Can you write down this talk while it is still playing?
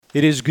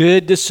It is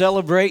good to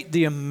celebrate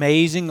the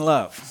amazing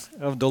love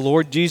of the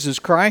Lord Jesus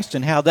Christ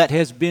and how that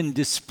has been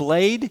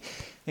displayed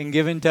and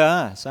given to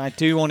us. I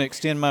too want to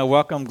extend my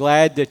welcome. I'm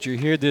glad that you're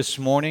here this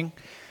morning.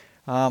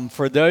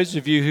 For those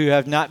of you who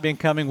have not been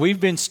coming, we've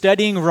been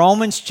studying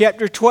Romans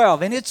chapter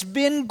 12, and it's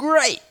been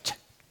great.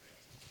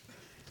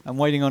 I'm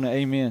waiting on an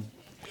amen.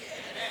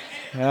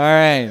 All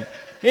right.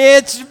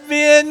 It's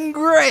been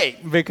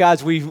great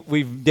because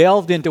we've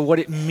delved into what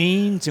it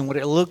means and what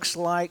it looks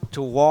like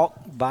to walk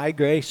by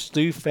grace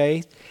through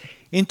faith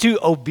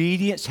into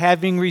obedience,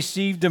 having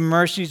received the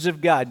mercies of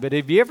God. But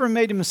have you ever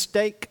made a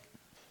mistake?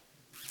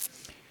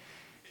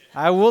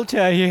 I will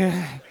tell you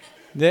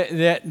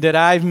that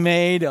I've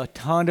made a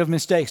ton of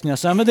mistakes. Now,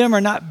 some of them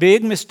are not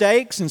big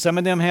mistakes, and some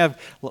of them have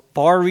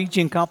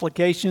far-reaching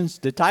complications.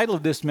 The title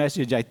of this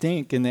message, I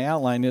think, in the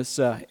outline is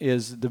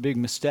The Big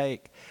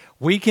Mistake.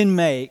 We can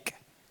make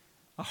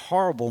a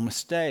horrible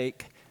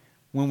mistake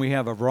when we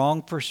have a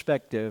wrong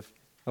perspective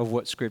of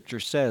what Scripture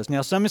says.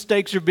 Now, some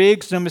mistakes are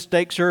big, some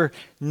mistakes are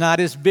not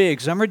as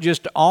big. Some are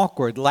just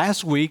awkward.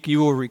 Last week, you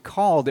will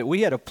recall that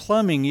we had a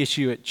plumbing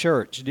issue at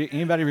church.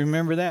 Anybody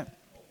remember that?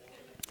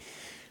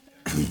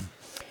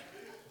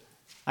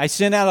 I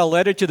sent out a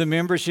letter to the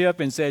membership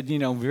and said,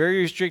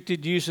 very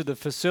restricted use of the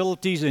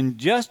facilities, and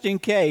just in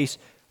case,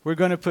 we're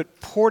going to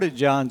put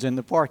porta-johns in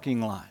the parking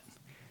lot.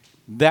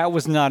 That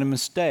was not a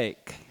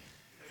mistake.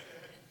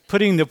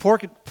 Putting the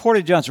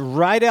porta-johns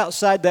right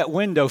outside that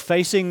window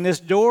facing this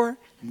door,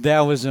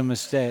 that was a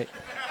mistake.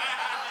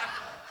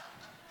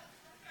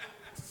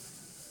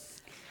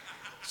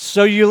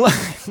 So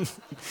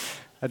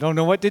I don't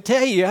know what to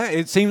tell you.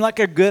 It seemed like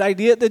a good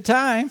idea at the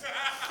time.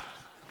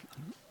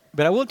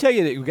 But I will tell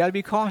you that you've got to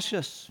be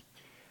cautious.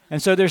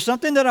 And so there's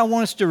something that I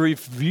want us to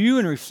review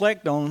and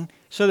reflect on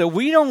so that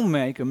we don't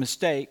make a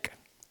mistake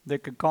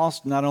that could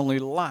cost not only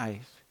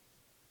life,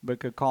 but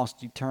could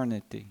cost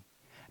eternity.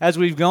 As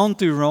we've gone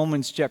through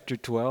Romans chapter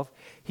 12,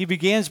 he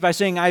begins by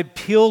saying, I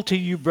appeal to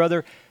you,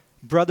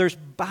 brothers,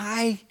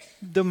 by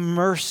the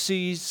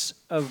mercies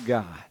of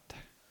God,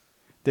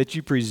 that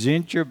you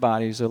present your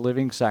bodies a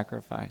living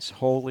sacrifice,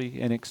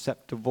 holy and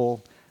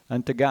acceptable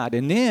unto God.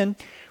 And then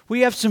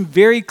we have some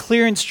very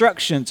clear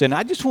instructions, and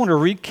I just want to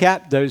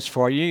recap those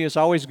for you. It's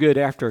always good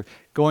after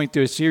going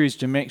through a series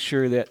to make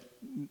sure that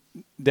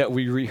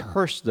we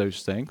rehearse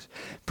those things.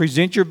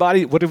 Present your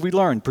body. What have we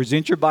learned?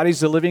 Present your body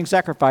as a living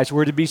sacrifice.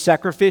 We're to be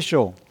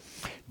sacrificial.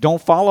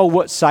 Don't follow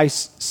what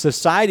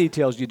society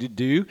tells you to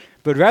do,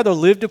 but rather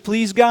live to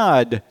please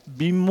God.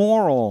 Be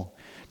moral.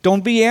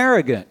 Don't be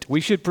arrogant.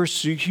 We should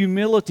pursue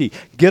humility.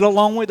 Get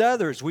along with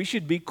others. We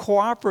should be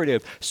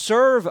cooperative.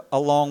 Serve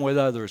along with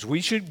others.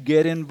 We should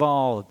get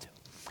involved.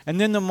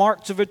 And then the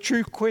marks of a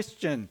true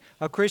Christian.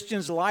 A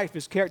Christian's life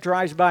is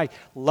characterized by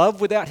love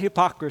without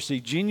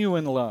hypocrisy,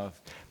 genuine love,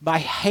 by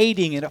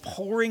hating and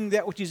abhorring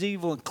that which is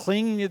evil and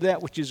clinging to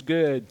that which is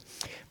good,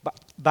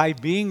 by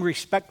being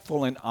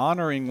respectful and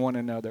honoring one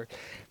another,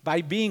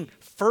 by being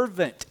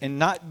fervent and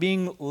not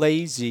being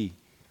lazy,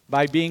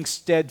 by being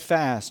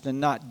steadfast and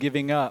not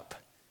giving up,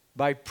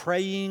 by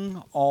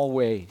praying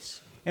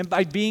always, and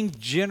by being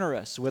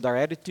generous with our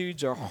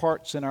attitudes, our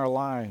hearts, and our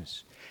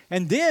lives.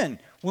 And then,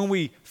 when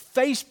we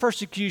face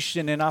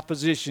persecution and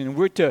opposition,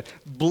 we're to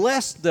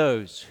bless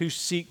those who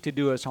seek to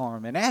do us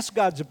harm and ask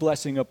God's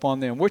blessing upon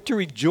them. We're to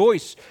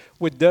rejoice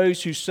with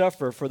those who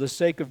suffer for the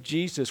sake of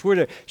Jesus. We're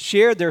to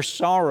share their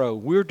sorrow.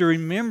 We're to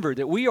remember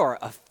that we are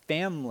a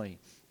family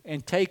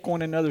and take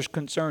one another's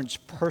concerns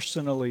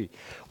personally.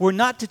 We're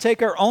not to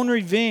take our own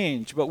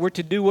revenge, but we're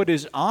to do what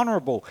is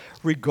honorable,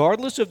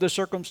 regardless of the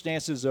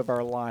circumstances of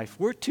our life.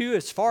 We're to,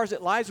 as far as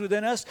it lies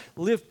within us,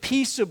 live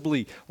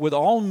peaceably with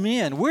all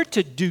men. We're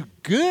to do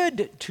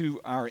good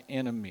to our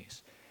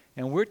enemies.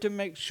 And we're to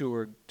make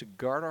sure to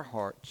guard our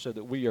hearts so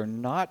that we are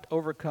not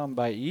overcome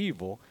by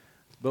evil,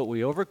 but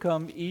we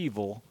overcome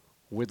evil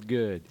with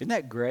good. Isn't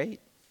that great?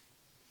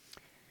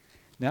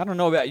 Now, I don't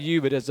know about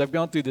you, but as I've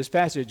gone through this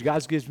passage,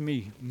 God's given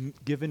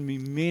me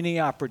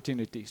many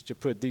opportunities to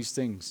put these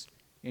things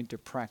into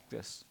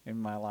practice in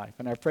my life.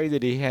 And I pray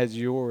that He has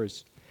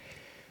yours.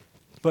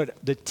 But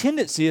the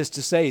tendency is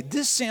to say,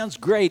 this sounds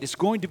great, it's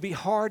going to be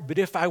hard, but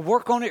if I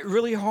work on it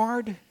really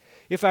hard,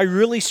 if I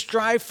really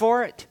strive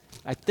for it,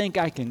 I think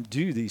I can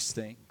do these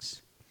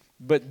things.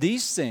 But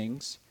these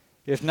things,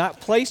 if not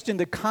placed in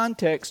the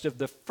context of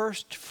the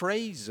first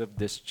phrase of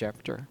this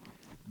chapter,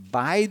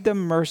 by the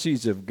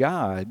mercies of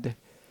God,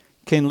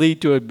 can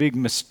lead to a big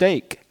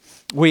mistake.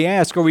 We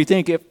ask or we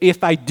think,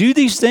 if I do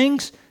these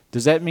things,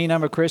 does that mean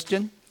I'm a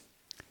Christian?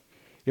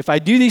 If I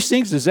do these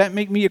things, does that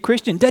make me a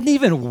Christian? Doesn't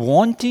even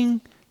wanting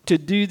to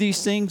do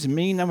these things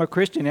mean I'm a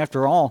Christian?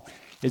 After all,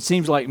 it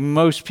seems like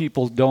most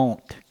people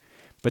don't.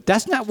 But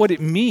that's not what it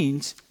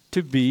means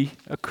to be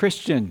a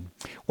Christian.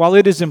 While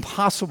it is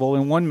impossible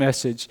in one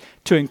message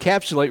to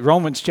encapsulate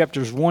Romans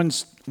chapters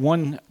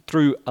 1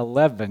 through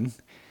 11,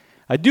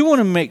 I do want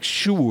to make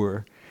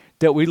sure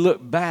that we look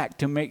back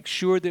to make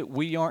sure that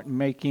we aren't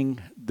making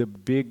the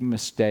big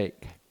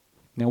mistake.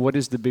 Now, what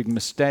is the big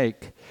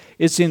mistake?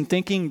 It's in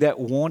thinking that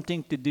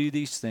wanting to do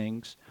these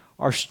things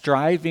are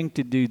striving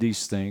to do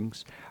these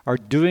things, are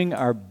doing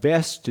our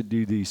best to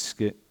do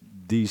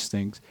these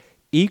things,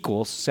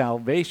 equals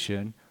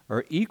salvation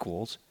or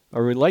equals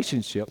a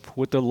relationship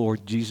with the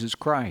Lord Jesus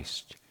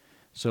Christ.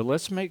 So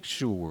let's make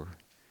sure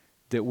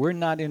that we're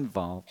not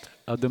involved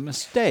of the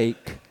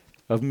mistake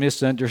of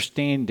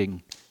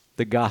misunderstanding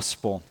the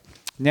gospel.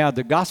 Now,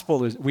 the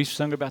gospel is, we've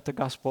sung about the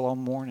gospel all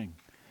morning,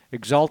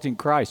 exalting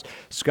Christ.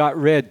 Scott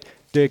read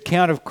the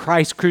account of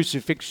Christ's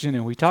crucifixion,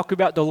 and we talk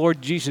about the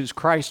Lord Jesus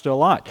Christ a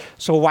lot.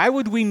 So why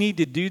would we need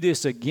to do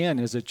this again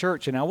as a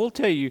church? And I will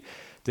tell you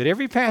that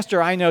every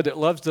pastor I know that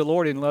loves the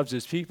Lord and loves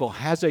his people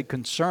has a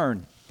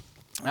concern.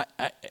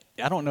 I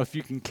don't know if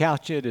you can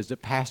couch it as a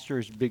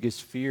pastor's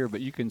biggest fear,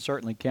 but you can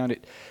certainly count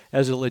it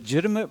as a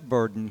legitimate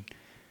burden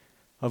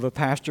of a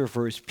pastor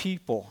for his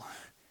people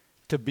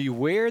to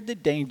beware the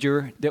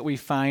danger that we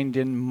find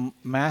in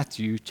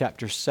Matthew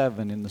chapter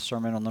 7 in the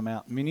Sermon on the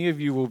Mount. Many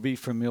of you will be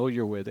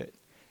familiar with it.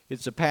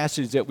 It's a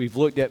passage that we've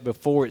looked at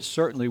before. It's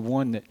certainly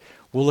one that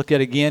we'll look at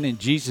again, and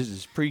Jesus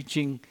is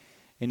preaching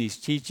and he's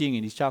teaching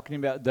and he's talking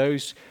about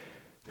those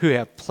who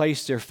have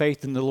placed their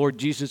faith in the Lord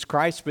Jesus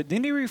Christ. But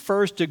then he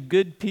refers to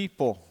good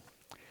people.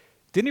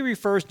 Then he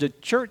refers to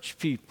church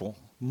people,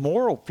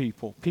 moral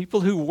people,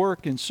 people who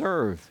work and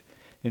serve.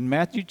 In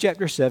Matthew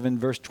chapter 7,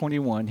 verse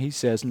 21, he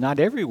says, "Not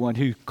everyone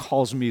who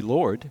calls me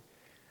Lord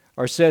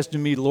or says to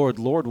me, Lord,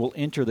 Lord, will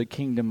enter the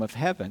kingdom of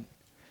heaven,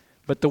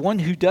 but the one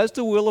who does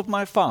the will of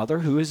my Father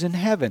who is in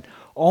heaven.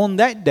 On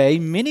that day,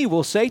 many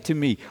will say to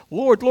me,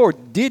 Lord,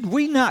 Lord, did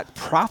we not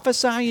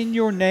prophesy in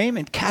your name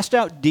and cast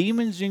out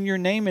demons in your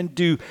name and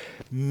do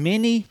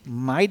many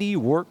mighty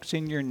works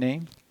in your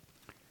name?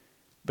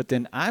 But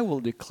then I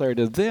will declare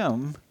to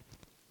them,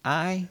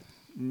 I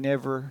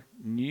never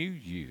knew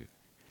you.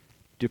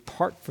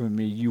 Depart from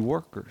me, you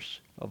workers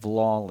of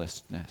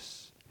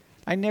lawlessness.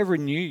 I never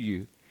knew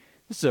you."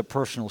 This is a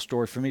personal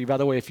story for me. By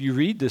the way, if you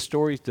read the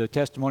stories, the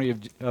testimony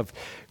of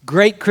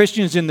great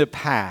Christians in the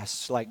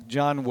past, like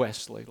John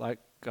Wesley, like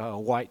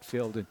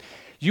Whitefield, and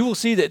you will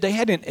see that they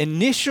had an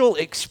initial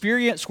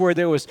experience where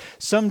there was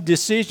some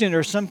decision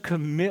or some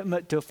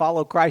commitment to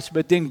follow Christ,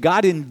 but then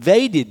God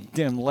invaded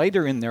them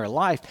later in their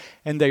life,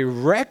 and they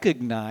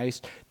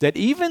recognized that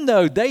even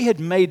though they had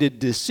made a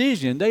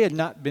decision, they had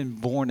not been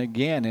born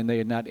again, and they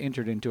had not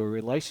entered into a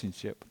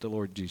relationship with the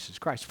Lord Jesus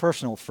Christ.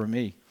 Personal for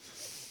me.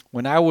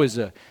 When I was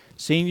a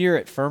senior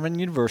at Furman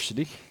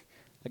University,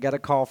 I got a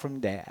call from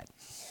Dad.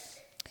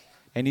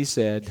 And he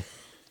said,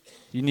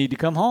 "You need to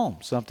come home.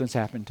 Something's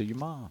happened to your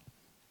mom."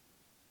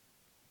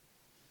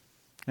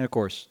 And of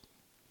course,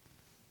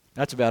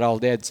 that's about all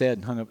Dad said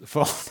and hung up the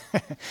phone.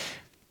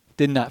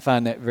 Did not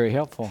find that very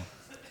helpful.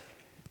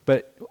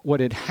 But what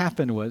had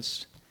happened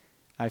was,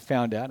 I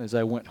found out as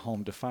I went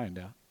home to find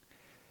out,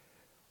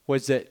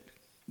 was that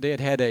they had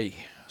had a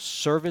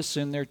service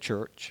in their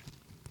church,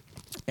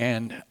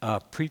 and a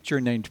preacher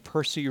named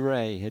Percy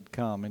Ray had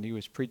come, and he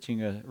was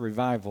preaching a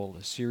revival,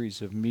 a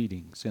series of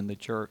meetings in the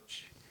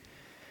church.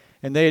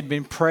 And they had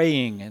been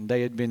praying, and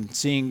they had been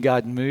seeing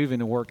God move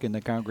and work in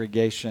the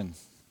congregation.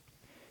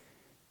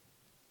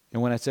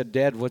 And when I said,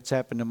 "Dad, what's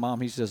happened to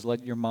Mom?" he says,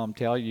 "Let your mom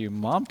tell you.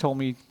 Mom told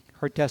me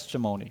her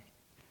testimony."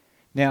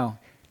 Now,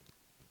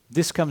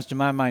 this comes to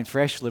my mind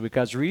freshly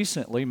because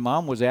recently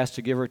Mom was asked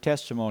to give her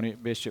testimony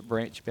at Bishop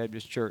Branch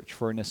Baptist Church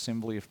for an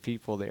assembly of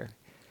people there.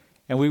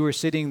 And we were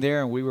sitting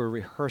there and we were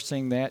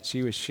rehearsing that.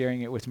 She was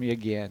sharing it with me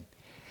again.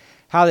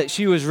 How that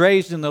she was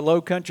raised in the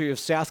low country of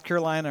South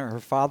Carolina. Her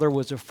father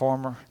was a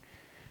farmer.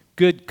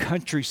 Good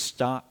country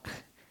stock.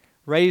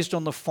 Raised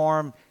on the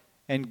farm,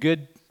 and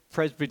good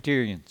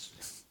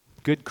Presbyterians.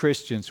 Good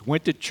Christians.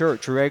 Went to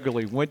church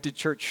regularly. Went to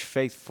church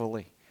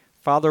faithfully.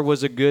 Father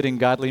was a good and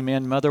godly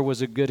man. Mother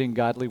was a good and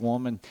godly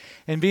woman.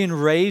 And being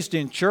raised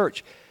in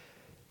church,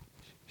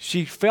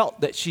 she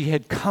felt that she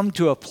had come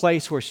to a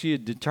place where she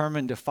had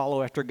determined to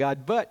follow after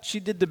God, but she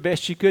did the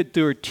best she could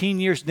through her teen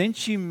years. Then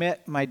she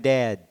met my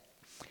dad.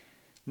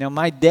 Now,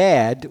 my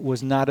dad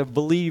was not a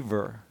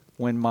believer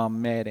when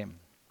Mom met him.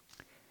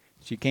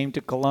 She came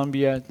to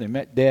Columbia. They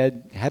met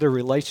Dad, had a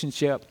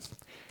relationship,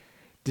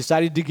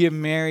 decided to get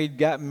married,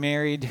 got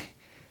married,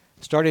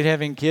 started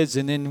having kids,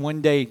 and then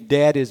one day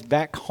Dad is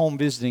back home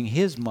visiting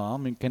his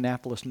mom in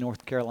Kannapolis,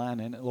 North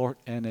Carolina,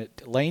 and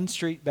at Lane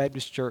Street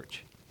Baptist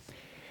Church.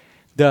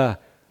 The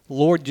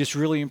Lord just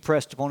really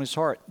impressed upon his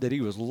heart that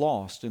he was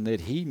lost and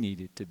that he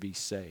needed to be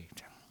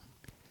saved.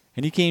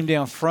 And he came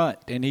down front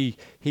and he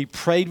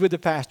prayed with the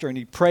pastor, and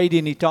he prayed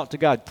and he talked to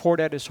God, poured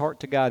out his heart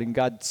to God, and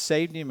God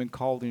saved him and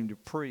called him to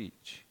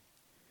preach.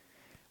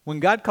 When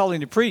God called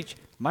him to preach,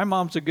 my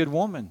mom's a good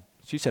woman.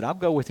 She said, "I'll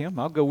go with him.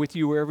 I'll go with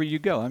you wherever you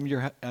go.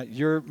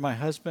 You're my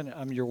husband.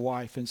 I'm your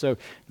wife." And so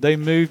they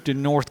moved to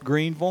North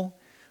Greenville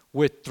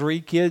with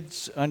 3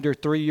 kids under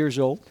 3 years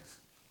old.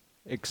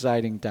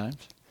 Exciting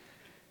times.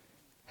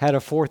 Had a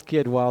 4th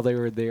kid while they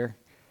were there.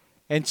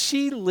 And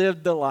she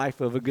lived the life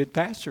of a good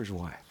pastor's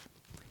wife.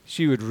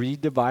 She would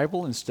read the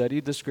Bible and study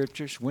the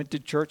scriptures, went to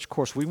church. Of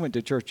course, we went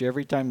to church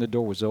every time the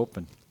door was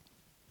open.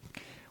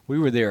 We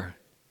were there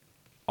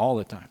all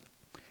the time.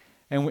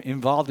 and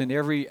involved in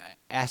every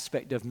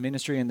aspect of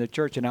ministry in the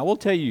church. And I will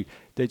tell you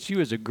that she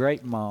was a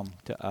great mom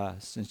to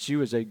us, and she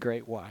was a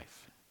great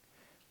wife.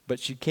 But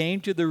she came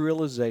to the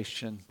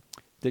realization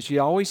that she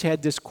always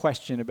had this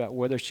question about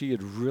whether she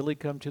had really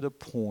come to the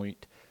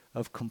point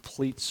of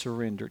complete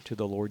surrender to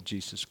the Lord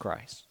Jesus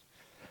Christ.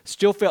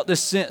 Still felt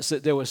this sense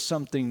that there was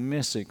something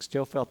missing.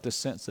 Still felt this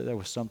sense that there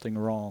was something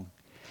wrong.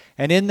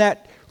 And in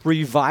that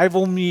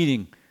revival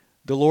meeting,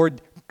 the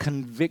Lord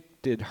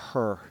convicted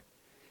her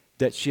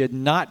that she had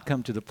not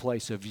come to the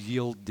place of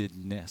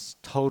yieldedness,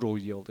 total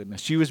yieldedness.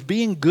 She was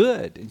being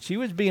good, and she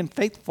was being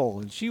faithful,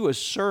 and she was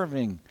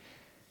serving,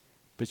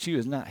 but she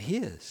was not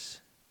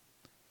His.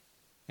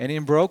 And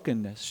in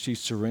brokenness, she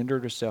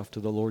surrendered herself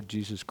to the Lord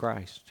Jesus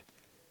Christ.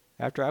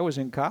 After I was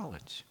in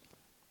college,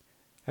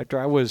 after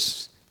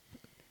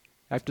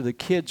the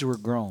kids were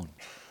grown,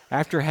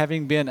 after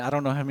having been, I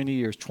don't know how many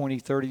years, 20,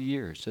 30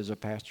 years as a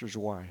pastor's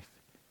wife,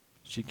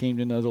 she came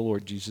to know the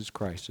Lord Jesus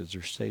Christ as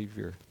her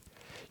Savior.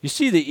 You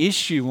see, the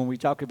issue when we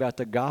talk about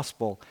the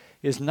gospel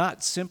is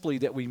not simply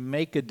that we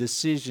make a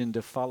decision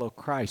to follow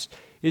Christ.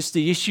 It's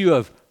the issue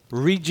of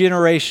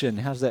regeneration.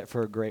 How's that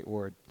for a great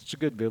word? It's a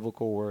good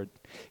biblical word.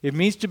 It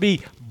means to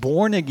be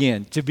born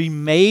again, to be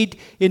made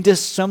into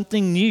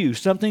something new,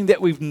 something that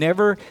we've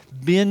never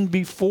been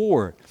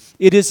before.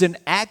 It is an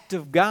act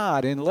of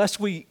God, unless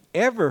we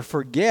ever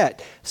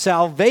forget.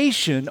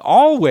 Salvation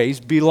always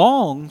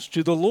belongs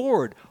to the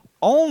Lord.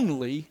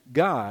 Only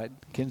God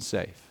can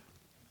save.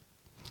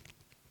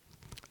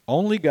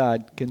 Only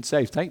God can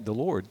save. Thank the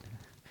Lord.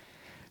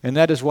 And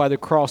that is why the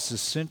cross is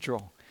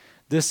central.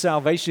 This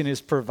salvation is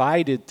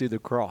provided through the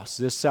cross.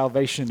 This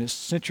salvation is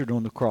centered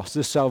on the cross.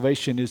 This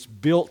salvation is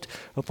built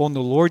upon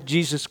the Lord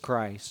Jesus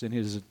Christ and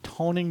His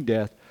atoning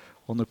death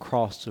on the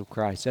cross of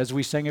Christ. As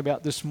we sang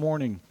about this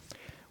morning,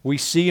 we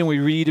see and we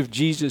read of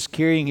Jesus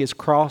carrying His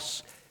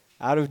cross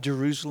out of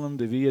Jerusalem,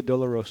 the Via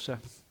Dolorosa,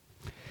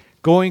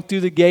 going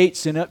through the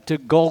gates and up to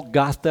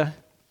Golgotha.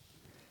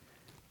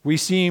 We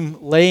see Him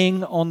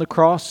laying on the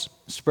cross,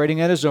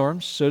 spreading out His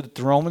arms so that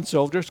the Roman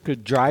soldiers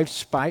could drive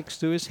spikes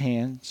through His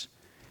hands,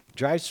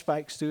 drive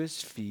spikes through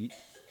His feet.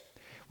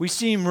 We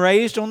see Him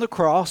raised on the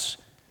cross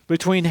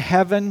between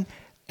heaven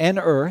and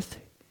earth.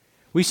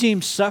 We see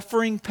Him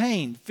suffering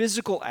pain,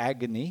 physical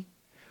agony.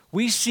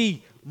 We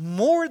see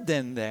more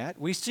than that.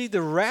 We see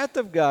the wrath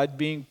of God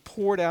being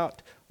poured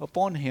out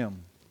upon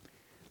Him.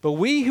 But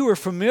we who are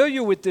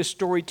familiar with this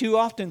story too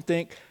often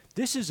think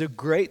this is a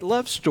great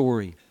love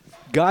story.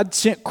 God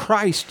sent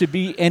Christ to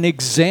be an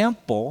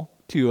example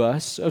to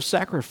us of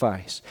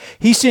sacrifice.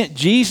 He sent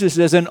Jesus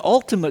as an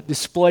ultimate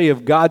display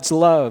of God's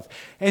love.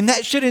 And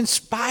that should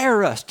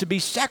inspire us to be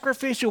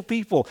sacrificial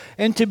people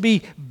and to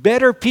be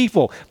better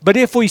people. But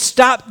if we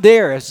stop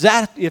there,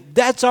 if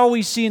that's all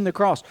we see in the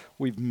cross,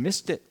 we've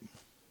missed it.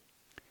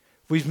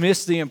 We've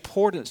missed the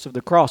importance of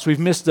the cross. We've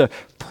missed the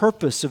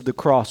purpose of the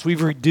cross.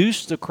 We've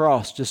reduced the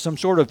cross to some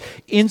sort of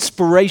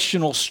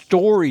inspirational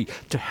story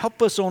to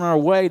help us on our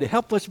way, to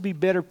help us be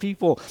better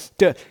people,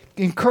 to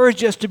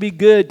encourage us to be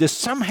good, to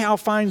somehow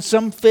find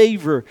some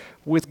favor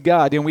with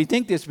God. And we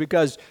think this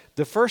because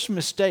the first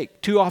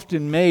mistake too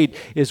often made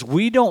is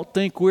we don't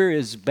think we're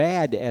as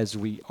bad as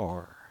we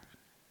are.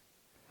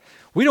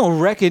 We don't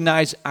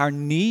recognize our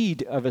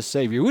need of a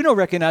Savior. We don't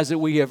recognize that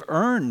we have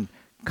earned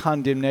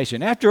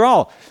condemnation. After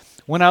all,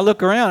 when I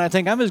look around, I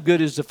think I'm as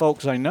good as the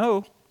folks I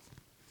know.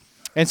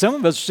 And some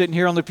of us are sitting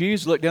here on the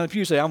pews, look down the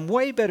pew, say, I'm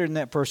way better than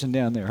that person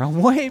down there.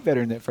 I'm way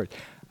better than that person.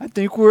 I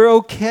think we're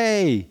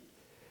okay.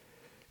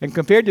 And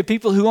compared to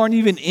people who aren't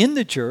even in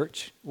the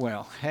church,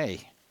 well,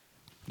 hey,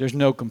 there's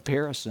no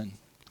comparison.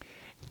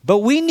 But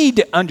we need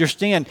to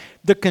understand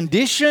the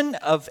condition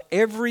of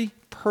every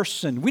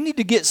person. We need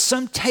to get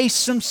some taste,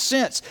 some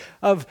sense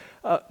of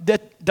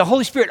that the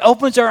Holy Spirit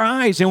opens our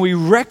eyes and we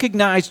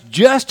recognize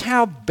just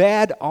how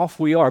bad off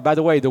we are. By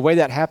the way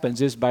that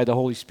happens is by the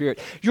Holy Spirit.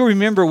 You'll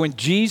remember when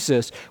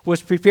Jesus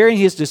was preparing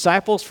His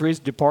disciples for His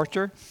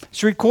departure.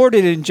 It's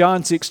recorded in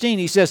John 16.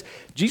 He says,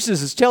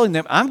 Jesus is telling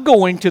them, I'm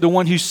going to the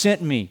one who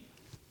sent me.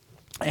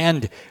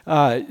 And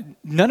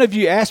none of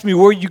you asked me,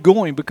 where are you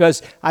going?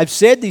 Because I've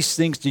said these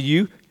things to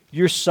you.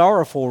 You're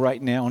sorrowful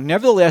right now.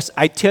 Nevertheless,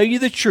 I tell you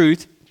the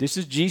truth. This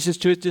is Jesus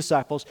to His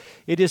disciples.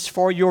 It is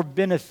for your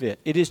benefit.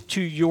 It is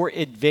to your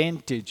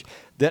advantage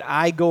that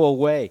I go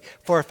away.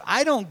 For if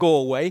I don't go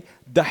away,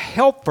 the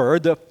helper,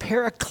 the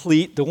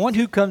paraclete, the one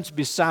who comes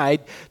beside,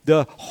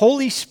 the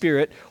Holy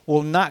Spirit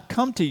will not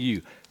come to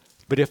you.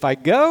 But if I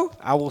go,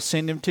 I will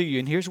send Him to you.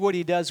 And here's what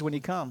He does when He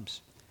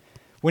comes.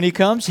 When He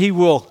comes, He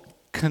will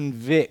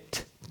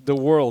convict the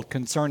world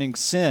concerning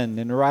sin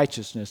and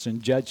righteousness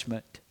and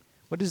judgment.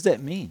 What does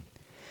that mean?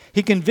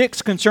 He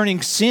convicts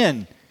concerning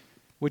sin,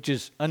 which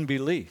is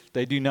unbelief.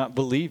 They do not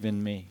believe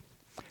in me.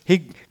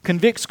 He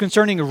convicts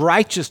concerning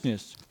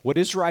righteousness. What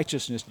is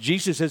righteousness?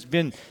 Jesus has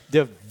been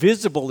the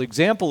visible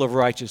example of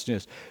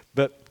righteousness.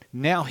 But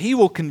now He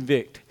will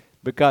convict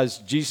because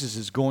Jesus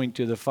is going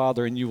to the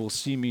Father and you will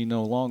see me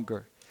no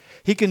longer.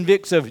 He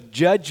convicts of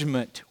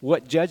judgment.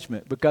 What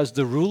judgment? Because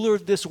the ruler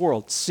of this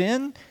world,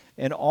 sin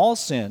and all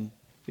sin,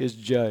 is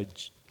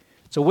judged.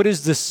 So what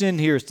is the sin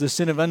here? It's the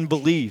sin of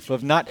unbelief,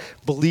 of not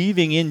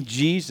believing in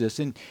Jesus.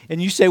 And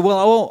you say,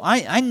 well,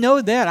 I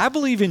know that. I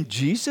believe in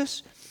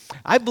Jesus.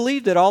 I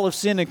believe that all have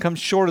sinned and come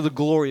short of the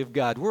glory of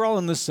God. We're all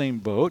in the same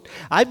boat.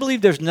 I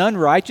believe there's none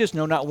righteous,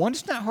 no, not one.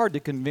 It's not hard to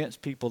convince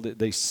people that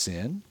they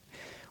sin.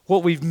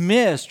 What we've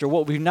missed or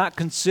what we've not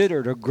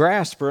considered or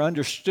grasped or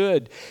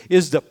understood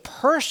is the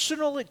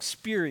personal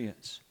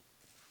experience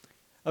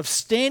of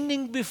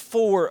standing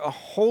before a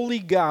holy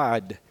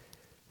God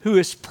who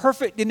is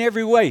perfect in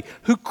every way,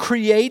 who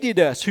created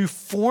us, who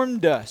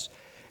formed us,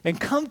 and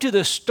come to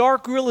the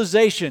stark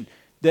realization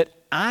that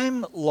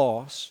I'm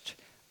lost,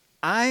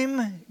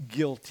 I'm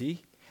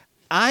guilty,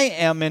 I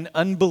am an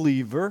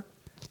unbeliever,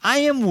 I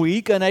am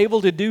weak,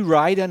 unable to do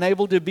right,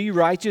 unable to be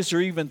righteous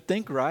or even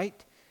think right.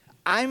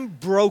 I'm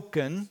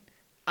broken,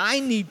 I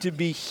need to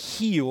be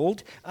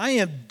healed, I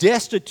am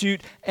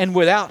destitute and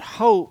without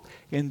hope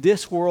in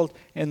this world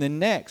and the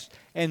next.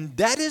 And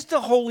that is the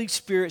Holy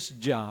Spirit's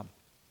job,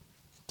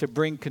 to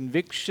bring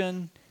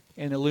conviction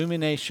and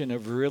illumination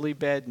of really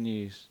bad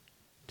news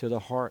to the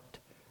heart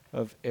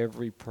of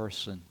every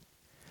person.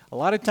 A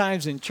lot of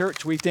times in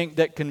church we think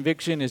that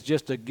conviction is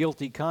just a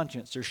guilty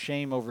conscience or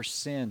shame over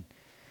sin.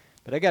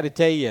 But I got to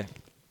tell you,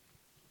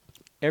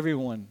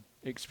 everyone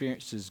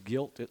experiences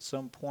guilt at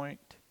some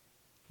point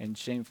and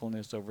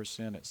shamefulness over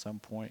sin at some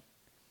point.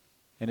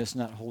 And it's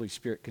not Holy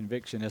Spirit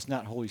conviction. It's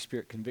not Holy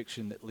Spirit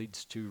conviction that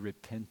leads to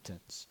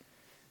repentance.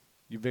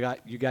 You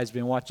guys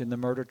been watching the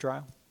murder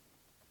trial?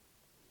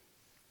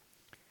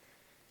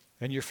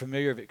 And you're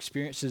familiar with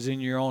experiences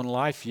in your own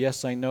life.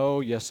 Yes, I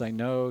know. Yes, I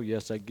know.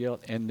 Yes, I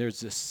guilt. And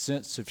there's this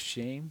sense of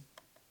shame.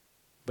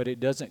 But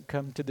it doesn't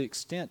come to the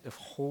extent of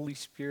Holy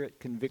Spirit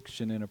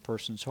conviction in a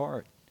person's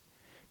heart.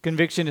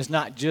 Conviction is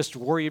not just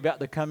worry about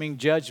the coming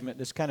judgment.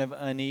 This kind of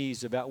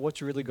unease about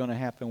what's really going to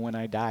happen when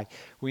I die.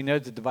 We know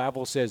that the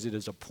Bible says it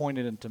is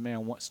appointed unto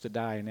man once to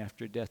die, and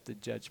after death the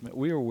judgment.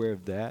 We are aware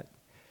of that.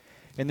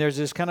 And there's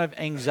this kind of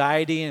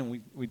anxiety,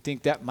 and we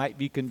think that might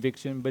be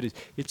conviction, but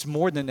it's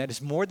more than that.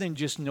 It's more than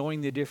just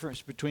knowing the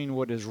difference between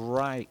what is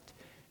right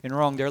and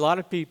wrong. There are a lot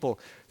of people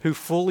who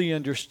fully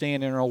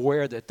understand and are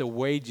aware that the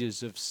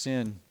wages of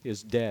sin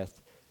is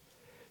death.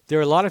 There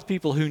are a lot of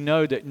people who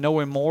know that no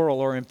immoral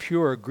or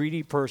impure or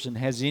greedy person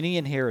has any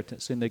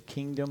inheritance in the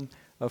kingdom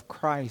of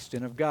Christ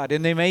and of God.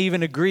 And they may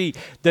even agree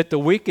that the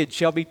wicked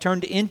shall be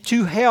turned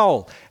into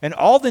hell, and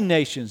all the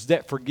nations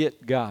that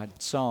forget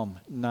God, Psalm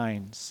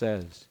 9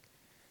 says.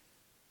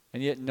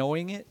 And yet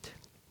knowing it,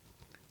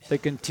 they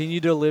continue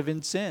to live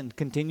in sin,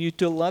 continue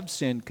to love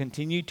sin,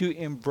 continue to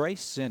embrace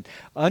sin,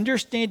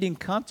 understanding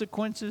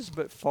consequences,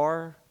 but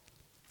far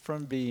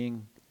from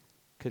being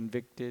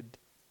convicted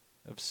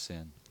of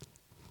sin.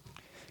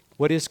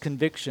 What is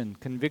conviction?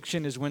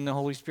 Conviction is when the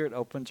Holy Spirit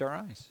opens our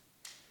eyes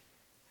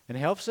and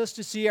helps us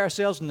to see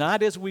ourselves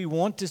not as we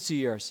want to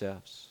see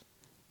ourselves.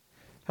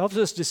 Helps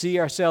us to see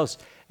ourselves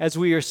as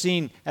we are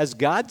seen, as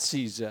God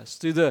sees us,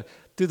 through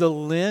the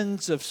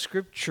lens of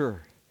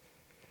Scripture.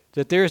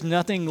 That there is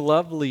nothing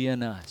lovely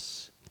in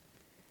us.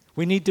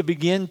 We need to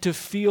begin to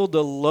feel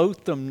the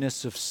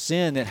loathsomeness of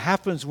sin that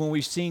happens when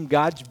we've seen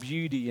God's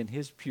beauty and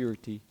His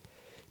purity,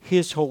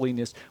 His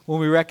holiness,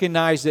 when we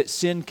recognize that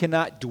sin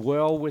cannot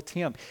dwell with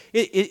Him.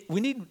 We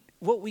need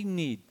what we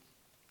need.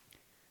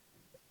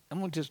 I'm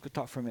going to just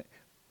talk for a minute.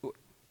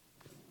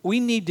 We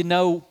need to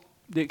know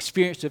the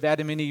experience of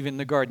Adam and Eve in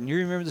the garden. You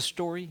remember the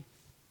story?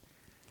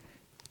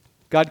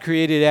 God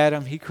created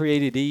Adam. He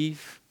created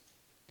Eve.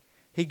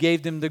 He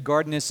gave them the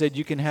garden and said,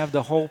 you can have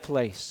the whole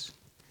place.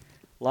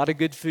 A lot of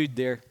good food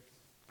there.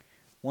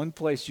 One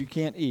place you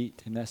can't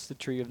eat, and that's the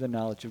tree of the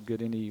knowledge of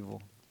good and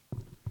evil.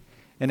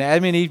 And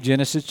Adam and Eve,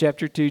 Genesis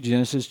chapter 2,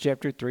 Genesis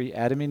chapter 3,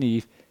 Adam and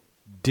Eve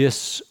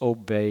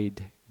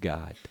disobeyed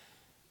God.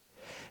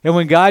 And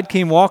when God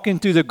came walking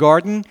through the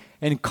garden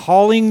and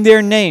calling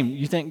their name,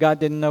 you think God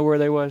didn't know where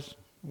they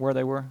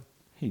were?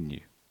 He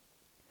knew.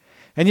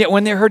 And yet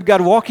when they heard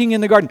God walking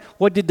in the garden,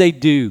 what did they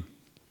do?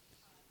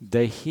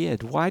 They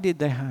hid. Why did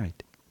they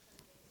hide?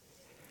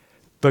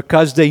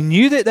 Because they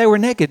knew that they were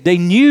naked. They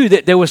knew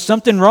that there was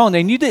something wrong.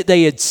 They knew that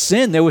they had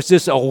sinned. There was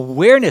this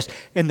awareness,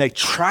 and they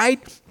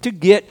tried to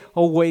get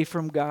away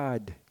from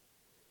God.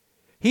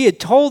 He had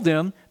told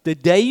them, the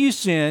day you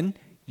sin,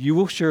 you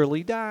will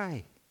surely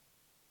die.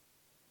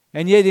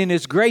 And yet in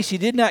His grace, He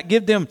did not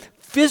give them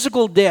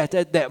physical death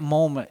at that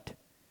moment.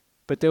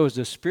 But there was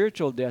a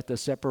spiritual death, a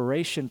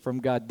separation from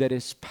God that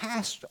is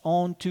passed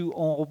on to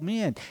all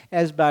men.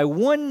 As by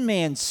one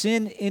man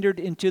sin entered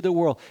into the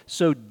world,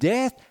 so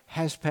death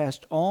has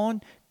passed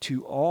on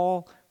to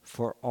all,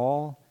 for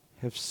all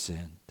have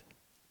sinned.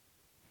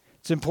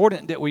 It's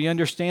important that we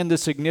understand the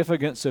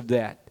significance of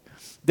that.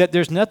 That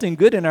there's nothing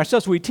good in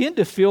ourselves. We tend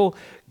to feel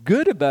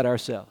good about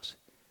ourselves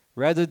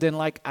rather than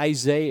like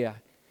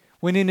Isaiah.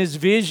 When in his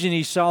vision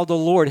he saw the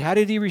Lord, how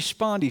did he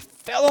respond? He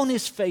fell on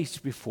his face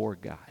before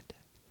God.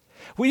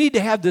 We need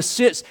to have the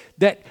sense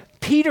that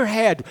Peter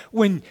had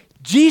when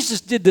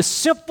Jesus did the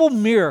simple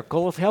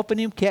miracle of helping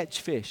him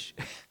catch fish.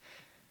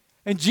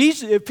 And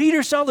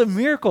Peter saw the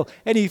miracle,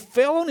 and he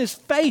fell on his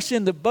face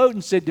in the boat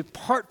and said,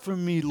 "Depart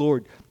from me,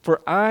 Lord,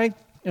 for I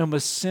am a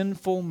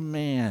sinful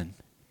man."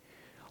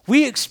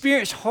 We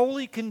experience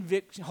Holy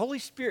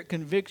Spirit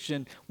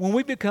conviction when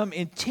we become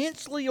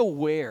intensely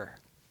aware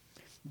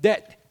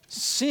that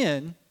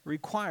sin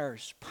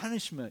requires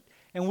punishment,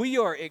 and we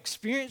are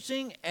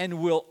experiencing and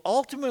will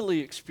ultimately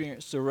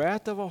experience the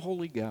wrath of a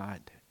holy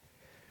God.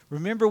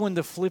 Remember when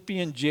the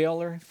Philippian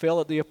jailer fell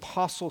at the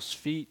apostles'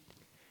 feet?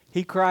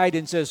 He cried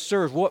and says,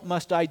 "Sir, what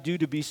must I do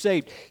to be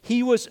saved?"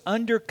 He was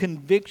under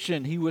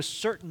conviction. He was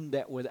certain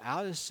that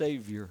without a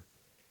Savior,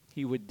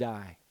 he would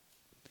die.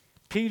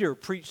 Peter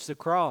preached the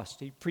cross.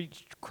 He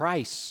preached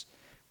Christ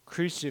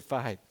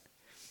crucified.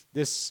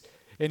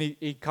 And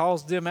he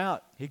calls them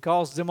out. He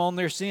calls them on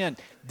their sin.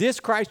 This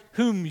Christ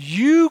whom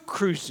you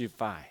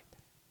crucified,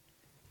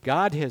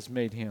 God has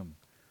made him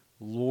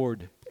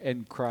Lord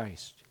and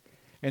Christ.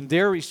 And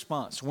their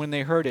response when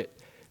they heard it,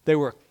 they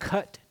were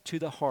cut to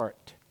the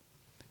heart.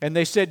 And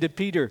they said to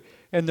Peter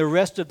and the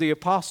rest of the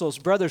apostles,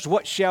 "Brothers,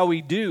 what shall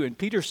we do?" And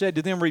Peter said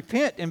to them,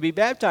 "Repent and be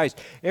baptized,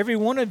 every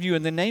one of you,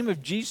 in the name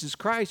of Jesus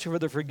Christ for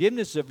the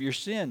forgiveness of your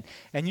sin,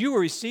 and you will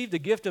receive the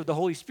gift of the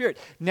Holy Spirit."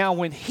 Now,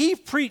 when he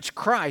preached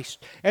Christ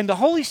and the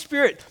Holy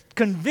Spirit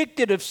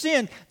convicted of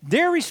sin,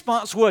 their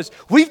response was,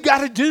 "We've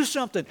got to do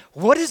something.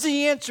 What is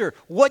the answer?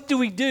 What do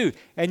we do?"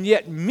 And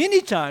yet,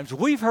 many times,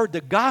 we've heard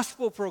the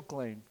gospel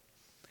proclaimed.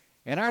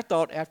 And our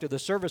thought after the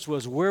service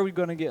was, where are we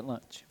going to get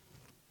lunch?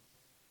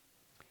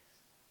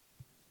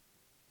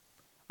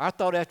 Our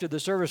thought after the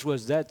service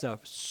was, that's a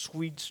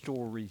sweet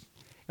story.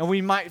 And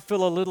we might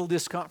feel a little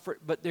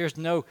discomfort, but there's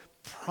no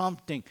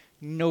prompting,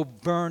 no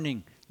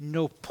burning,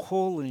 no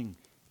pulling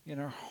in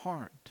our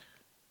heart.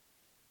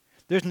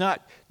 There's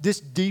not this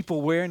deep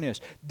awareness.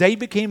 They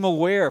became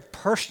aware,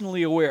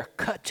 personally aware,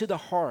 cut to the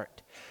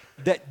heart,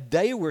 that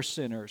they were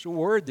sinners,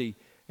 worthy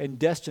and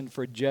destined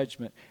for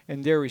judgment.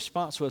 And their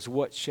response was,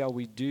 "What shall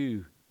we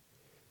do?"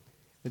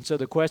 And so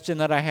the question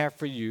that I have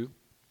for you,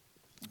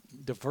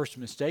 the first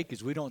mistake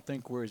is we don't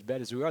think we're as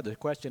bad as we are. The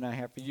question I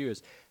have for you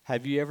is,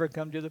 have you ever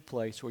come to the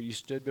place where you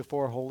stood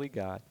before a holy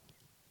God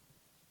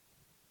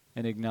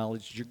and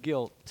acknowledged your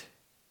guilt?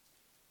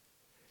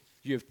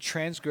 You have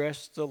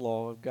transgressed the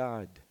law of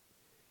God,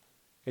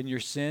 and your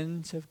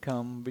sins have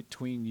come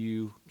between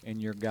you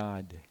and your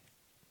God.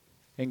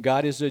 And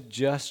God is a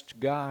just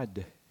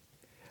God.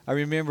 I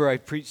remember I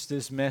preached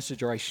this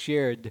message, or I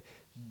shared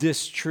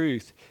this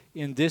truth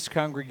in this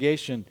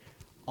congregation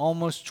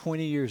almost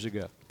 20 years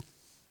ago.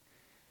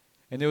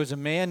 And there was a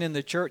man in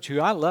the church who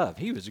I love.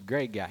 He was a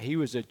great guy. He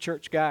was a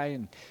church guy,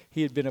 and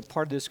he had been a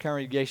part of this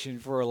congregation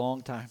for a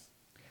long time.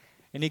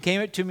 And he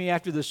came up to me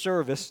after the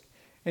service,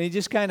 and he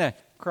just kind of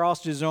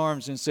crossed his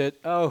arms and said,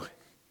 "Oh,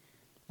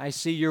 I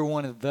see you're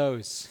one of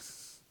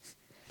those."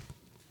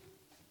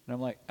 And I'm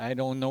like, I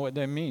don't know what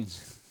that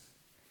means.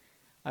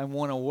 I'm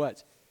one of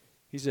what?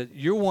 He said,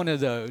 "You're one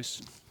of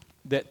those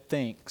that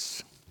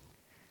thinks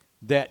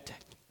that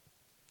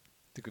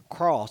the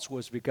cross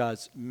was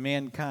because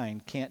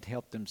mankind can't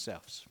help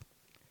themselves.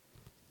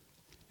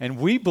 And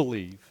we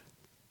believe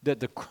that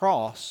the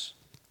cross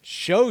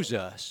shows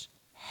us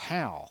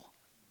how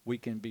we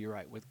can be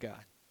right with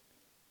God."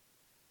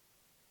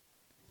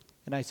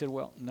 And I said,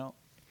 "Well, no.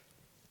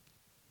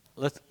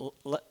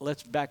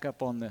 Let's back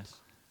up on this.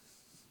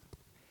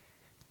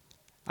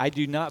 I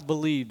do not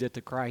believe that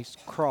the Christ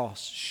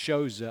cross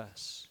shows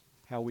us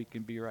how we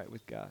can be right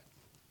with God.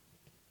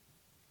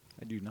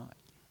 I do not.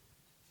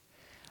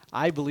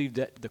 I believe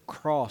that the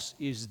cross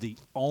is the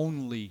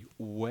only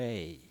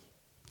way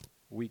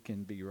we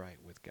can be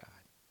right with God.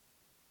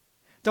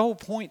 The whole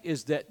point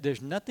is that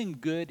there's nothing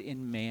good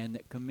in man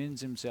that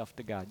commends himself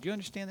to God. Do you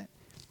understand that?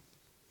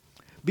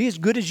 Be as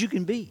good as you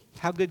can be.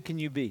 How good can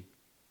you be?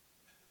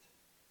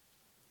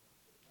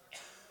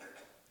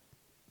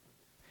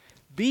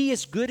 Be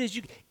as good as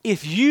you can.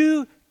 If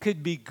you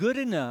could be good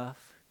enough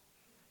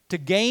to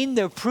gain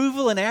the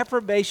approval and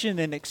approbation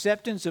and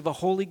acceptance of a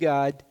holy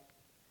God,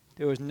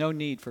 there was no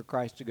need for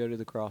Christ to go to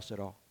the cross at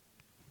all.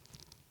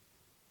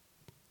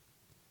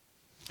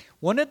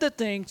 One of the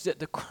things that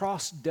the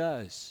cross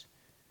does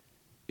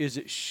is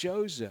it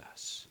shows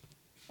us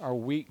our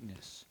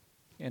weakness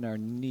and our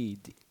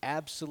need, the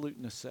absolute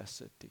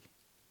necessity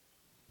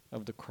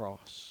of the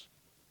cross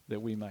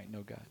that we might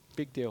know God.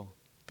 Big deal,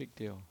 big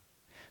deal.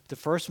 The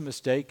first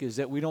mistake is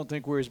that we don't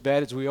think we're as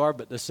bad as we are,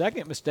 but the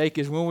second mistake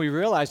is when we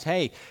realize,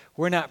 hey,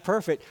 we're not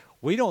perfect,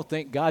 we don't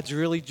think God's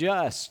really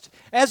just.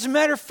 As a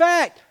matter of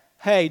fact,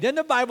 hey, doesn't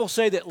the Bible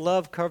say that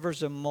love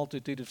covers a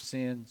multitude of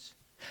sins?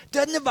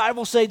 Doesn't the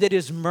Bible say that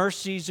His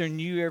mercies are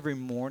new every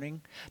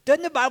morning?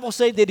 Doesn't the Bible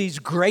say that He's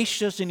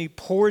gracious and He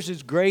pours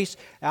His grace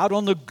out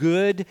on the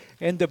good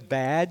and the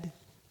bad?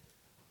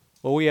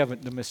 Well, we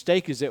haven't. The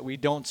mistake is that we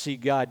don't see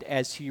God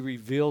as He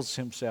reveals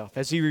Himself,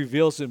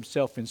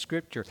 in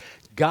Scripture.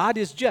 God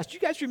is just. You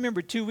guys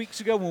remember 2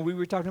 weeks ago when we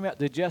were talking about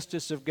the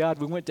justice of God?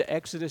 We went to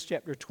Exodus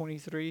chapter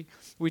 23.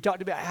 We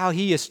talked about how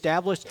He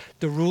established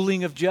the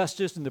ruling of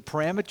justice and the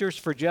parameters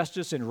for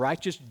justice and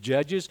righteous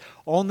judges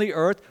on the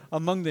earth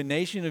among the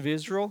nation of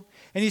Israel.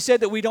 And He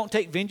said that we don't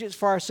take vengeance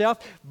for ourselves,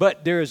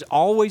 but there is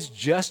always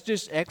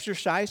justice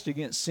exercised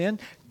against sin.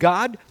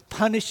 God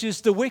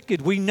punishes the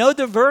wicked. We know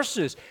the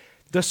verses.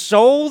 The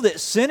soul that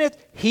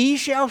sinneth, he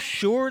shall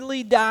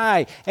surely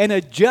die. And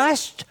a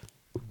just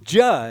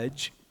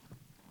judge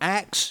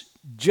acts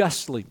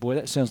justly. Boy,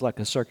 that sounds like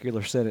a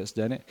circular sentence,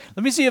 doesn't it?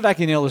 Let me see if I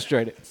can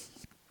illustrate it.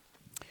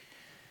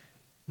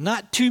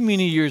 Not too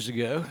many years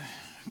ago,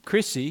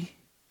 Chrissy,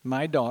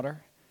 my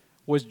daughter,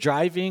 was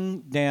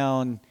driving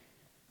down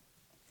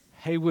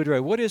Haywood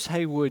Road. What is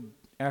Haywood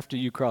after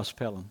you cross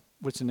Pelham?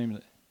 What's the name of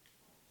it?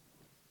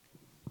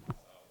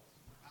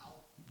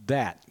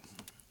 That.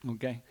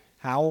 Okay.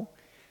 Howell.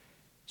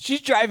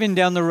 She's driving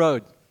down the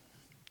road,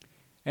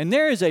 and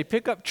there is a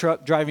pickup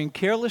truck driving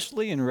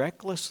carelessly and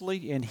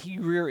recklessly, and he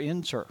rear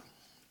ends her.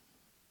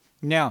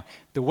 Now,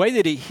 the way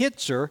that he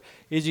hits her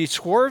is he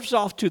swerves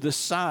off to the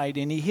side,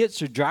 and he hits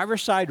her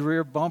driver's side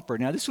rear bumper.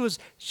 Now,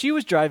 she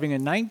was driving a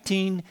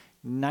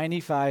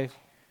 1995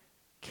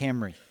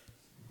 Camry.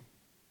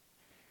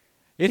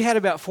 It had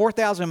about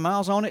 4,000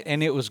 miles on it,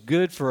 and it was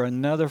good for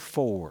another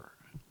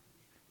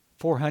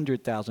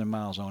 400,000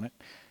 miles on it.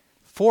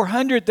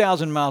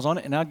 400,000 miles on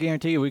it, and I'll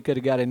guarantee you we could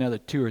have got another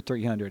 200 or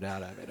 300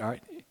 out of it, all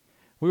right?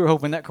 We were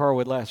hoping that car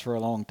would last for a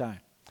long time.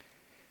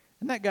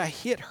 And that guy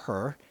hit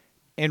her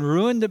and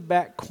ruined the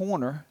back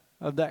corner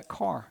of that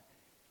car.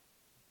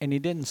 And he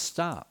didn't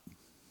stop.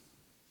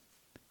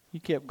 He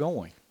kept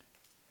going.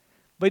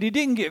 But he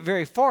didn't get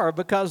very far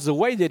because the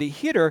way that he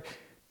hit her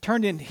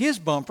turned in his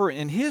bumper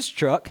in his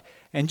truck,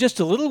 and just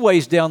a little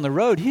ways down the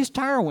road, his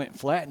tire went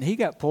flat and he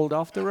got pulled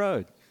off the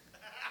road.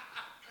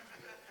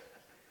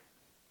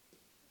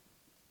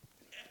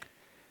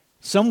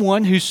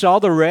 Someone who saw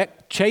the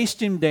wreck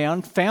chased him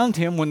down, found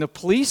him. When the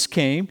police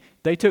came,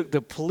 they took the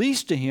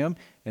police to him,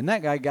 and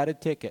that guy got a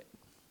ticket.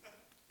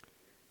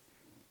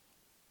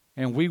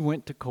 And we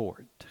went to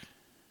court.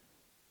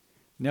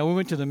 Now, we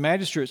went to the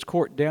magistrate's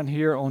court down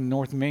here on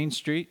North Main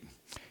Street,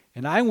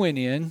 and I went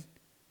in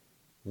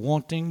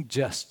wanting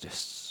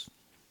justice.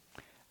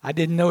 I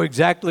didn't know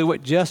exactly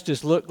what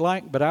justice looked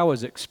like, but I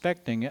was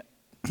expecting it.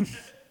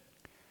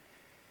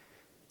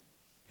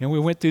 And we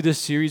went through this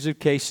series of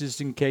cases,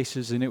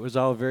 and it was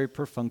all very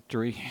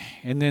perfunctory.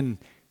 And then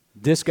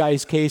this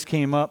guy's case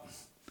came up.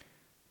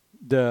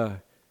 The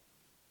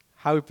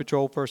highway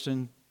patrol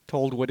person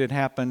told what had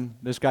happened.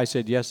 This guy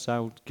said, yes, I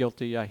was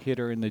guilty. I hit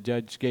her. And the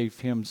judge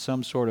gave him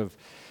some sort of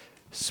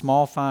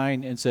small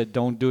fine and said,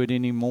 don't do it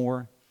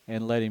anymore,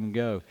 and let him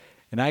go.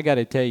 And I got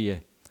to tell you,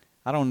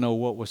 I don't know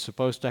what was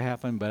supposed to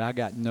happen, but I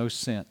got no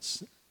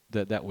sense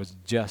that that was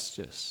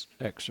justice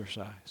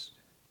exercised.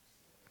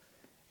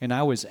 And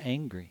I was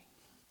angry.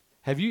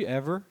 Have you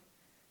ever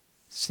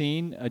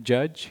seen a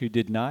judge who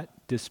did not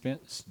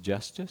dispense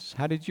justice?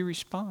 How did you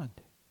respond?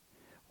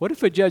 What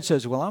if a judge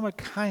says, well, I'm a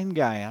kind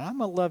guy and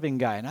I'm a loving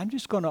guy and I'm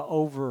just going to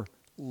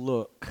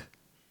overlook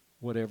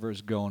whatever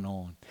is going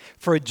on?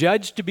 For a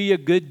judge to be a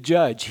good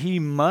judge, he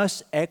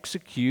must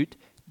execute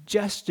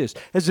justice.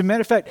 As a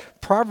matter of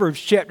fact, Proverbs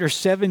chapter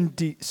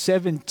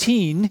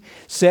 17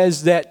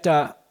 says that,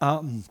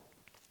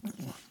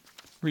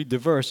 read the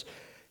verse,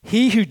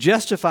 he who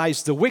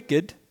justifies the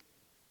wicked,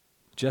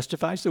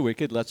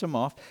 lets them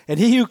off, and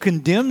he who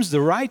condemns the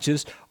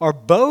righteous are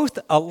both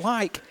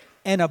alike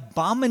an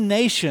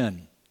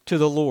abomination to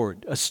the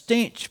Lord, a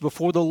stench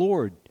before the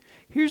Lord.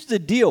 Here's the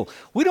deal.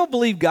 We don't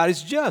believe God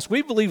is just.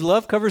 We believe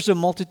love covers a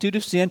multitude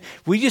of sin.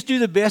 We just do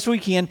the best we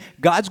can.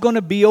 God's going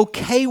to be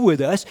okay with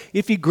us.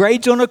 If He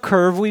grades on a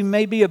curve, we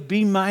may be a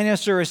B-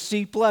 or a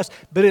C+, but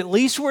at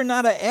least we're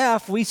not an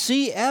F. We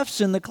see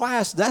Fs in the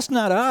class. That's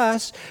not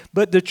us.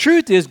 But the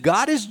truth is,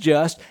 God is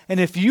just,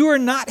 and if you are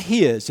not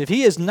His, if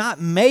He has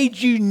not made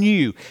you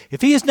new,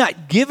 if He has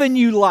not given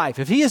you life,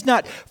 if He has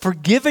not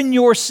forgiven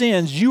your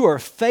sins, you are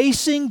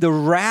facing the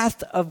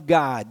wrath of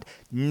God.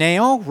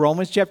 Now,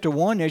 Romans chapter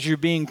 1, as you're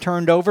being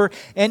turned over,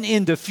 and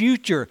in the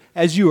future,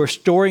 as you are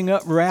storing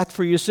up wrath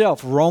for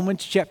yourself,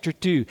 Romans chapter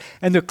 2.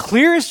 And the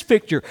clearest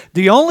picture,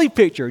 the only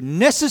picture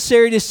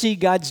necessary to see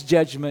God's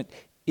judgment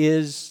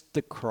is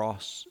the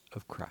cross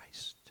of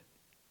Christ.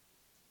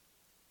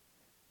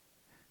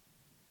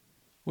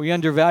 We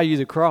undervalue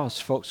the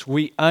cross, folks.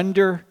 We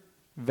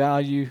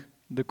undervalue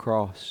the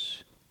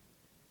cross.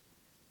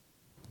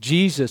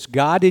 Jesus,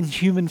 God in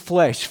human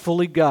flesh,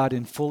 fully God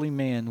and fully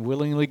man,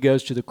 willingly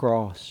goes to the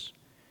cross.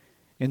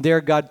 And there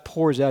God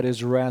pours out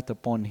His wrath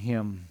upon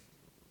Him.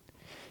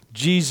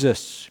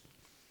 Jesus,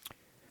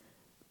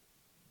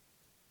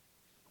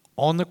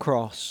 on the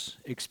cross,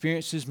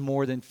 experiences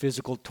more than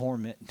physical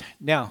torment.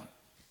 Now,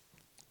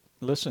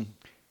 listen,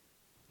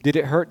 did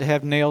it hurt to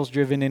have nails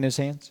driven in His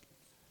hands?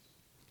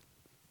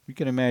 You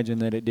can imagine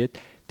that it did.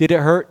 Did it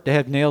hurt to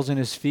have nails in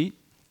His feet?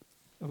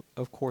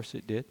 Of course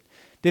it did.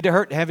 Did it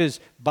hurt to have his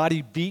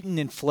body beaten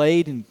and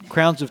flayed and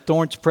crowns of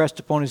thorns pressed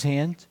upon his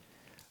hands?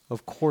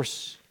 Of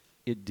course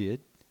it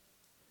did.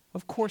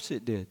 Of course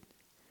it did.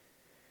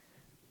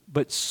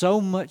 But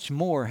so much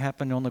more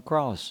happened on the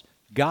cross.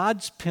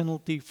 God's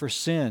penalty for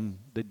sin,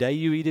 the day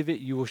you eat of it,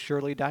 you will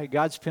surely die.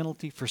 God's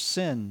penalty for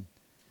sin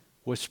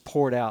was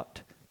poured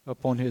out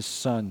upon his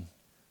Son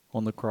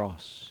on the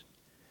cross.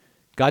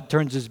 God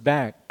turns his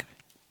back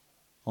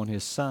on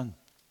his Son,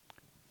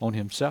 on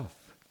himself.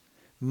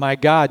 My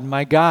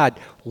God,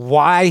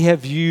 why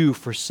have you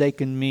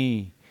forsaken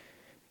me?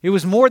 It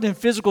was more than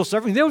physical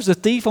suffering. There was a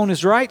thief on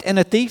his right and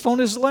a thief on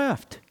his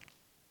left.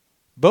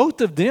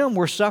 Both of them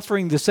were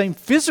suffering the same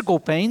physical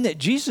pain that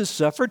Jesus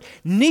suffered.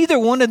 Neither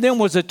one of them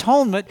was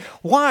atonement.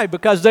 Why?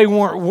 Because they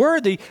weren't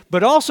worthy,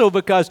 but also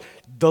because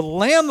the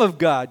Lamb of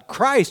God,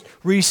 Christ,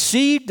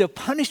 received the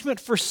punishment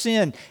for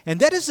sin. And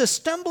that is a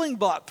stumbling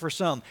block for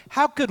some.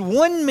 How could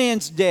one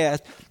man's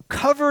death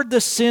cover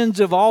the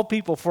sins of all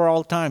people for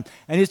all time?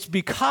 And it's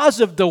because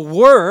of the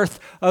worth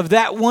of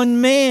that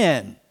one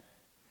man.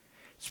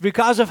 It's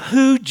because of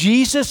who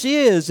Jesus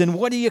is and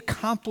what he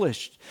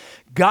accomplished.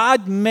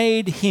 God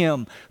made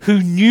him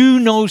who knew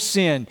no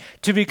sin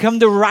to become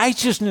the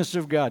righteousness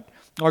of God,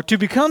 or to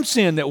become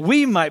sin that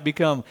we might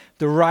become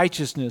the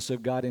righteousness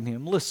of God in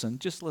him. Listen,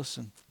 just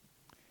listen.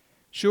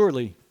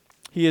 Surely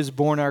he has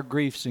borne our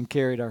griefs and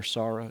carried our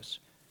sorrows.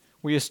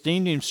 We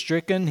esteemed him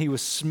stricken. He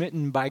was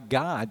smitten by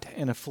God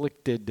and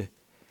afflicted.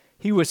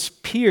 He was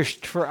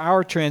pierced for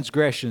our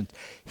transgressions.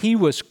 He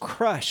was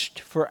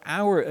crushed for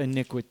our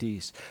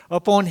iniquities.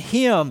 Upon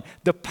him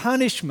the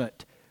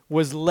punishment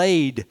was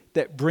laid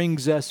that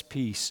brings us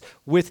peace.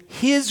 With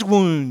his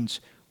wounds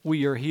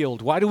we are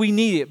healed. Why do we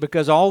need it?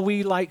 Because all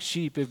we like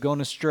sheep have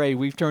gone astray.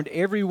 We've turned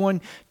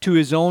everyone to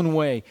his own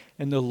way,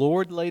 and the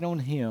Lord laid on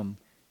him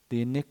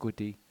the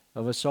iniquity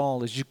of us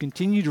all. As you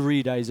continue to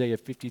read Isaiah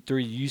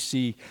 53, you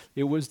see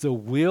it was the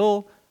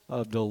will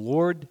of the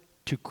Lord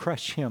to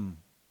crush him,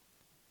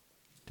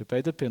 to pay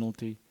the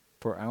penalty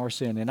for our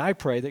sin. And I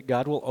pray that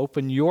God will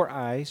open your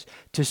eyes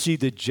to see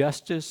the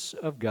justice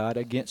of God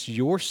against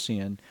your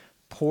sin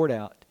poured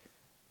out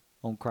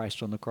on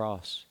Christ on the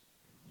cross.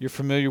 You're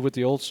familiar with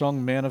the old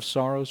song, Man of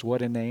Sorrows,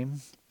 what a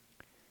name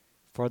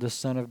for the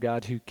Son of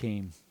God who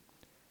came,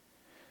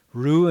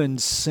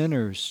 ruined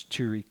sinners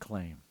to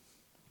reclaim.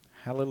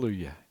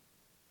 Hallelujah.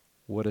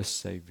 What a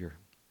Savior.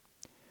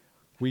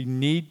 We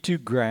need to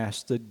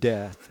grasp the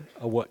depth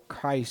of what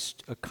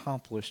Christ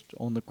accomplished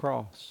on the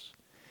cross.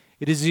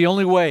 It is the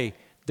only way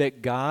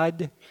that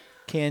God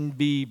can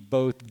be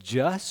both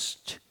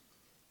just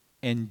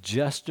and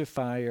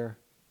justifier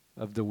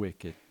of the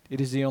wicked. It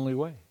is the only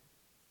way.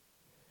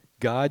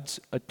 God's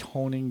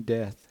atoning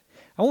death.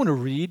 I want to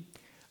read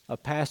a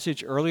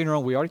passage earlier in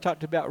Romans. We already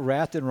talked about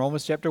wrath in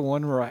Romans chapter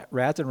 1,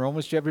 wrath in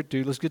Romans chapter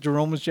 2. Let's get to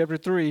Romans chapter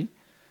 3.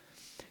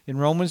 In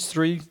Romans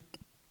 3,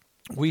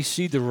 we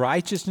see the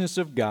righteousness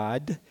of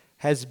God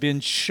has been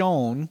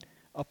shown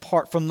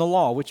apart from the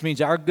law, which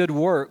means our good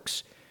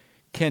works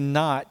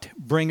cannot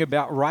bring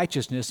about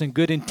righteousness, and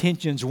good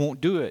intentions won't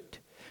do it.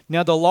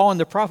 Now the law and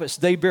the prophets,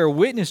 they bear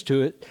witness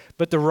to it,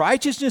 but the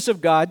righteousness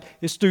of God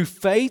is through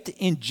faith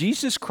in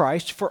Jesus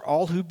Christ for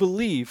all who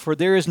believe. For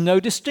there is no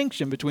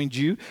distinction between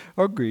Jew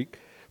or Greek,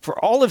 for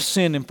all have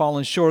sinned and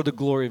fallen short of the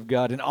glory of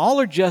God, and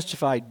all are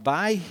justified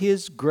by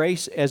his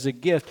grace as a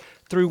gift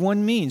through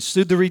one means,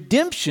 through the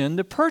redemption,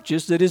 the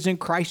purchase that is in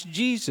Christ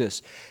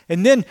Jesus.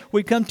 And then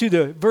we come to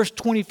the verse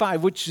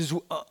 25, which is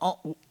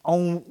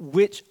on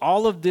which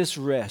all of this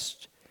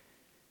rests.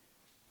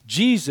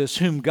 Jesus,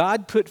 whom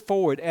God put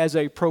forward as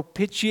a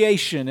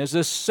propitiation, as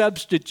a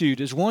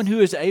substitute, as one who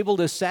is able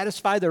to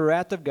satisfy the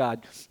wrath of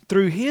God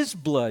through his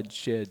blood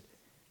shed.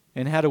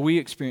 And how do we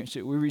experience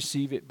it? We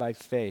receive it by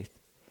faith.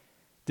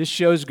 This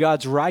shows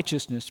God's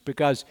righteousness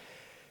because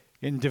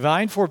in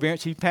divine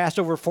forbearance, he passed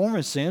over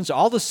former sins.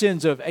 All the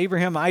sins of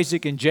Abraham,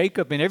 Isaac, and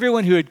Jacob, and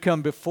everyone who had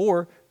come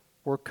before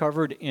were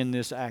covered in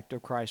this act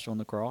of Christ on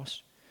the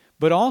cross.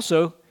 But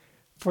also,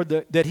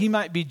 that he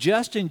might be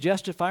just and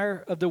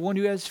justifier of the one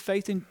who has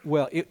faith in,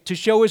 to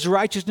show his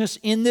righteousness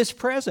in this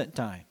present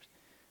time,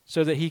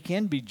 so that he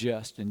can be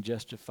just and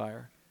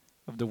justifier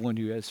of the one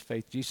who has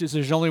faith. Jesus,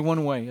 there's only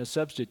one way, a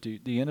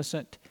substitute, the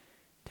innocent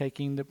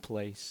taking the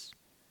place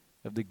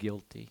of the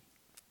guilty.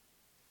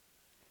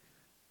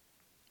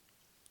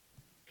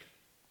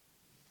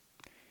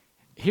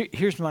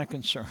 Here's my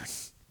concern.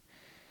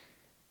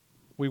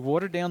 We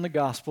water down the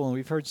gospel, and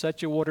we've heard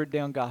such a watered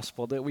down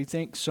gospel that we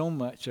think so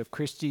much of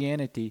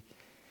Christianity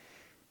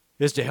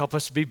is to help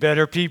us be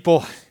better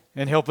people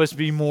and help us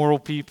be moral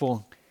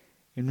people.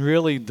 And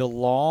really, the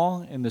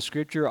law and the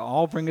scripture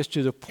all bring us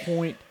to the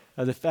point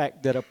of the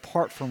fact that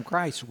apart from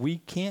Christ, we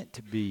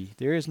can't be.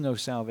 There is no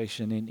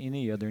salvation in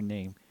any other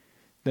name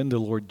than the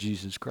Lord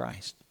Jesus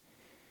Christ.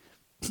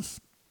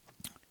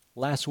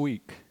 Last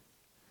week,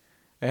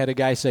 I had a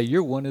guy say,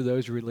 "You're one of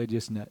those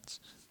religious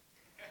nuts."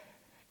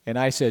 And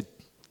I said,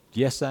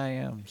 "Yes, I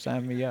am.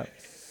 Sign me up."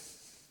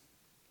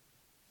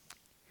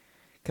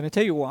 Can I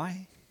tell you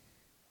why?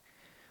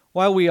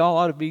 Why we all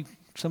ought to be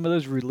some of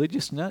those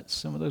religious nuts,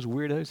 some of those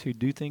weirdos who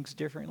do things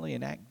differently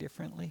and act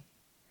differently?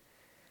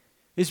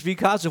 It's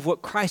because of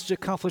what Christ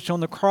accomplished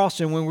on the cross.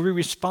 And when we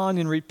respond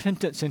in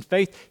repentance and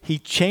faith, He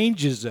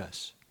changes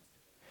us.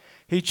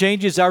 He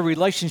changes our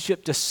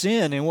relationship to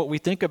sin and what we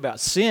think about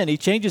sin. He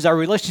changes our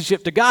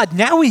relationship to God.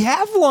 Now we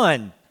have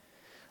one.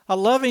 A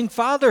loving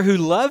Father who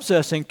loves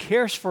us and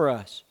cares for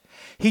us.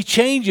 He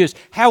changes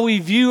how we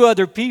view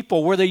other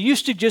people. Where they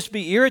used to just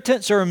be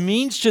irritants or a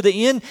means to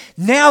the end,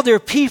 now they're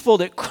people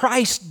that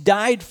Christ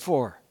died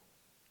for.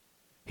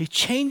 He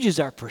changes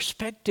our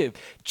perspective,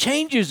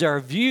 changes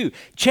our view,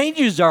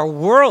 changes our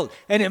world,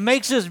 and it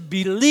makes us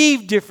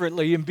believe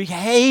differently and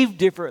behave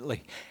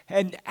differently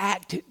and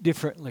act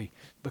differently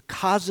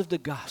because of the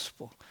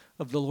gospel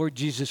of the Lord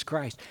Jesus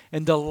Christ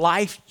and the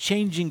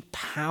life-changing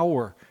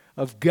power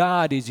of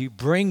God as He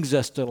brings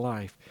us to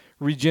life,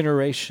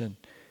 regeneration.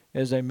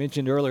 As I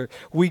mentioned earlier,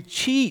 we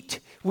cheat.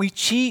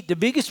 The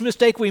biggest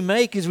mistake we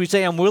make is we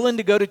say, I'm willing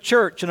to go to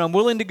church and I'm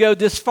willing to go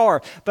this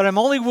far, but I'm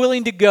only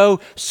willing to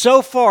go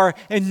so far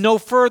and no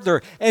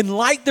further. And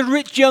like the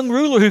rich young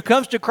ruler who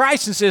comes to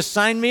Christ and says,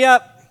 sign me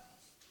up.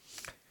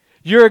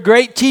 You're a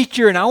great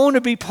teacher and I want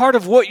to be part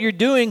of what you're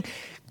doing.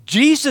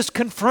 Jesus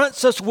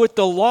confronts us with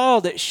the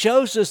law that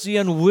shows us the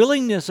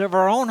unwillingness of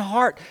our own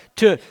heart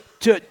to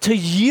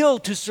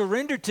yield, to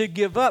surrender, to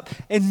give up.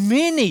 And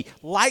many,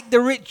 like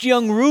the rich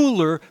young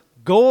ruler,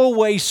 go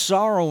away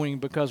sorrowing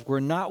because we're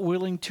not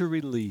willing to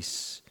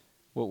release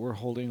what we're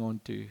holding on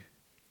to.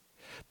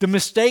 The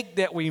mistake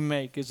that we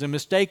make is a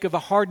mistake of a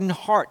hardened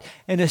heart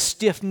and a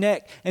stiff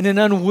neck and an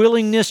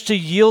unwillingness to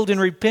yield and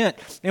repent.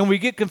 And we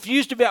get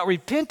confused about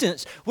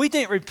repentance. We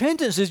think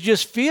repentance is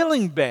just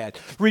feeling bad.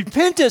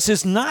 Repentance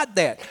is not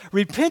that.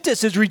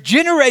 Repentance is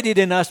regenerated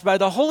in us by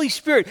the Holy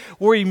Spirit,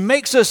 where He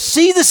makes us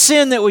see the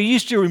sin that we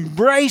used to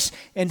embrace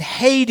and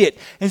hate it,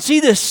 and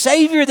see the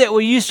Savior that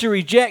we used to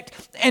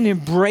reject and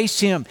embrace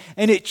Him.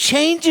 And it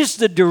changes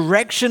the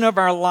direction of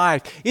our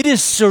life. It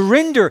is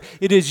surrender,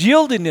 it is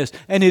yieldedness,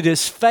 and it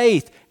is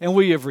faith, and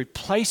we have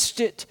replaced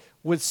it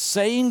with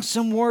saying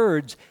some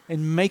words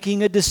and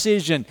making a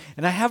decision.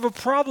 And I have a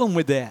problem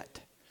with that.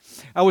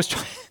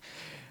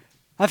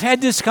 I've had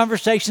this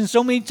conversation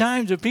so many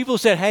times where people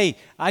said, hey,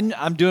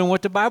 I'm doing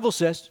what the Bible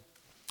says.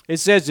 It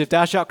says, if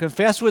thou shalt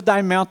confess with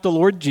thy mouth the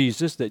Lord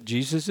Jesus, that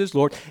Jesus is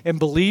Lord, and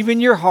believe in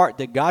your heart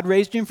that God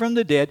raised Him from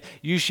the dead,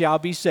 you shall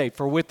be saved.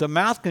 For with the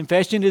mouth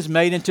confession is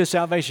made unto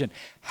salvation.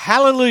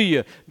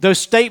 Hallelujah. Those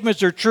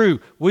statements are true.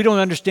 We don't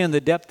understand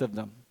the depth of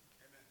them.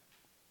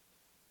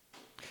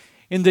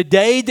 In the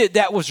day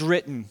that was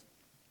written,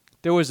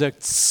 there was a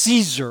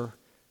Caesar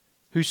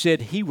who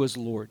said he was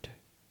Lord.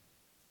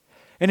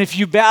 And if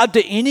you bowed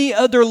to any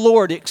other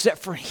Lord except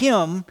for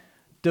him,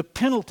 the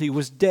penalty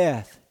was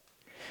death.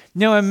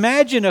 Now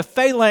imagine a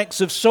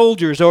phalanx of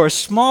soldiers or a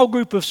small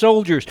group of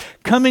soldiers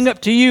coming up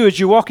to you as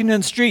you're walking down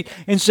the street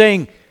and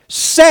saying,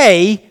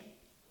 say,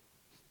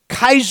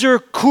 Kaiser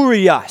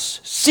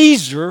Kurios,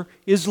 Caesar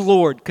is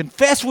Lord.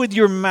 Confess with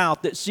your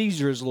mouth that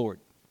Caesar is Lord.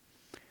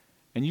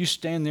 And you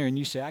stand there and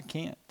you say, I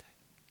can't.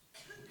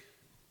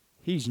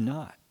 He's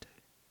not.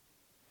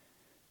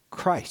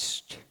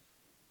 Christ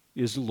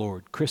is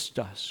Lord.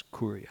 Christos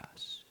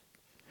Kurios.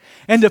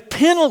 And the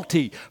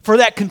penalty for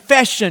that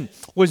confession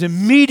was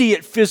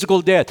immediate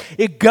physical death.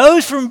 It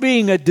goes from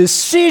being a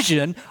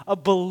decision, a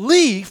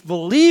belief,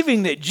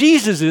 believing that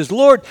Jesus is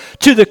Lord,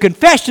 to the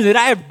confession that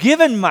I have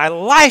given my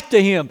life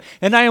to Him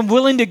and I am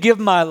willing to give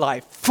my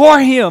life for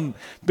Him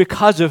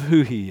because of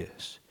who He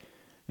is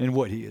and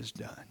what He has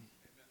done.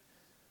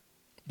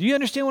 Do you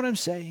understand what I'm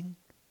saying?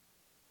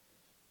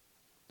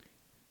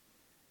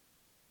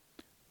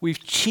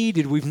 We've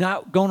cheated. We've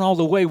not gone all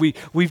the way.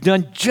 We've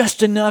done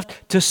just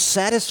enough to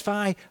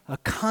satisfy a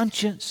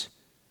conscience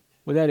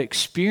without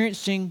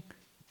experiencing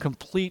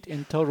complete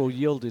and total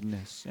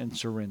yieldedness and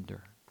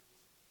surrender.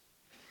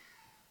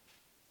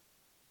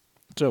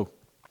 So,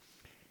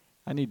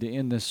 I need to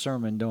end this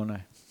sermon, don't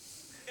I?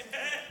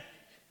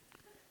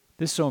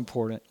 This is so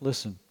important.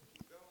 Listen.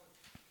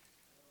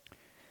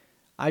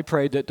 I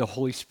pray that the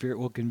Holy Spirit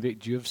will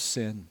convict you of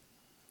sin.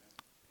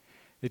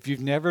 If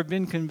you've never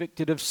been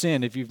convicted of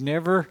sin, if you've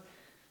never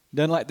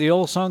done like the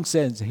old song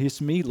says,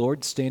 it's me,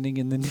 Lord, standing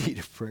in the need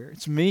of prayer.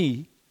 It's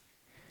me.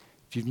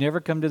 If you've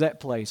never come to that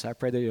place, I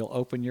pray that you'll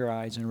open your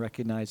eyes and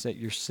recognize that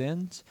your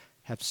sins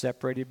have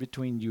separated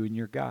between you and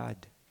your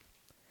God.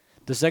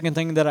 The second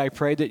thing that I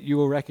pray that you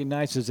will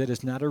recognize is that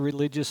it's not a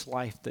religious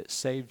life that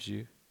saves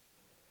you.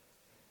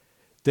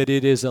 That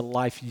it is a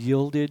life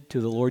yielded to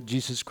the Lord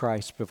Jesus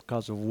Christ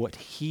because of what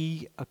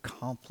He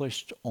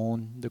accomplished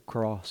on the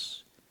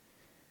cross.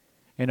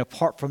 And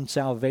apart from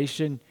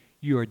salvation,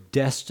 you are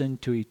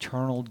destined to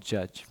eternal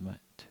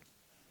judgment,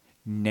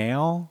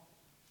 now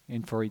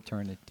and for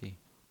eternity.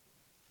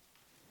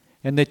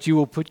 And that you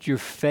will put your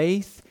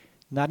faith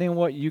not in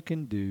what you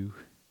can do,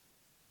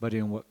 but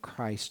in what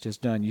Christ has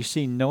done. You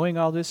see, knowing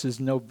all this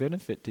is no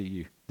benefit to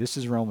you. This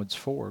is Romans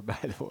 4, by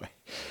the way.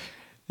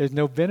 There's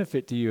no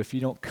benefit to you if you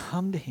don't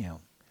come to Him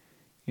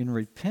in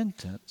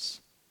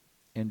repentance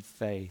and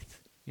faith,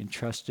 in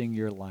trusting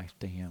your life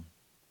to Him.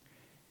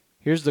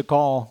 Here's the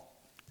call.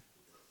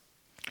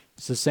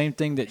 It's the same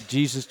thing that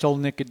Jesus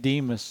told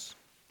Nicodemus.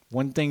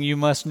 One thing you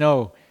must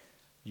know,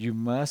 you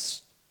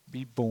must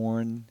be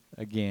born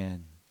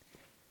again.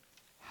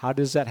 How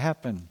does that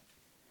happen?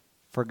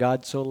 For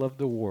God so loved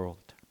the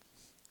world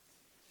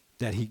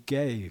that he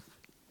gave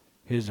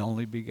his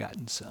only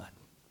begotten Son,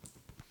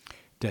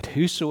 that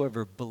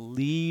whosoever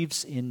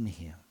believes in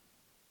him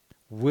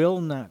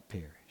will not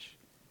perish,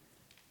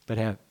 but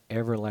have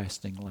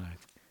everlasting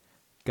life.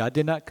 God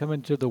did not come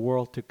into the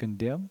world to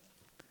condemn,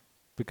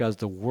 because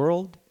the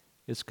world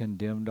is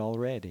condemned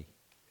already.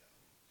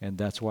 And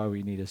that's why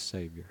we need a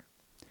Savior.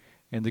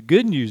 And the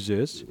good news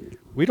is,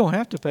 we don't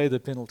have to pay the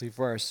penalty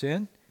for our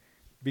sin,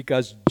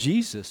 because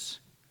Jesus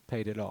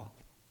paid it all.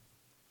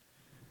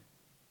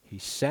 He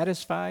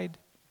satisfied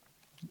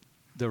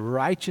the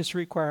righteous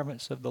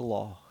requirements of the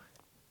law.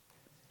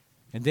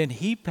 And then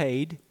he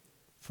paid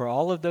for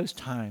all of those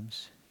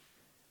times,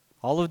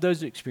 all of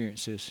those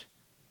experiences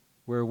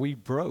where we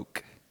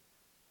broke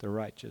the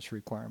righteous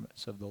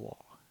requirements of the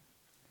law.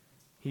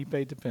 He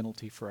paid the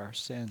penalty for our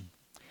sin.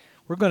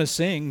 We're going to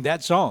sing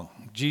that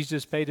song,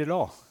 Jesus Paid It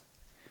All.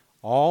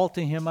 All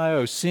to him I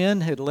owe.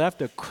 Sin had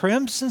left a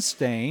crimson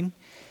stain.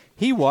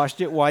 He washed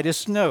it white as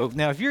snow.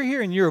 Now, if you're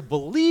here and you're a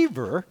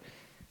believer,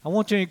 I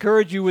want to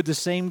encourage you with the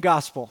same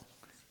gospel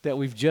that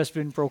we've just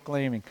been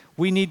proclaiming.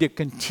 We need to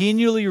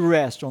continually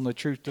rest on the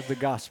truth of the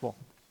gospel.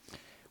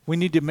 We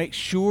need to make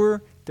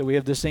sure that we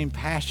have the same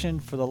passion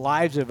for the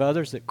lives of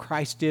others that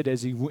Christ did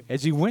as he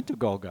went to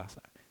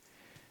Golgotha.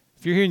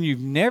 If you're here and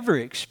you've never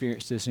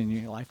experienced this in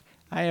your life,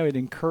 I would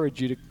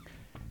encourage you to,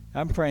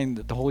 I'm praying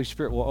that the Holy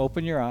Spirit will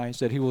open your eyes,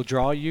 that he will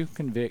draw you,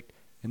 convict,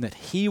 and that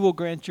he will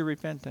grant you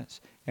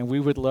repentance. And we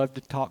would love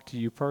to talk to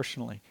you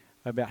personally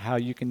about how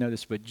you can know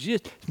this. But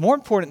it's more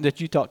important that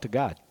you talk to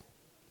God.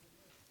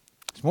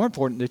 It's more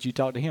important that you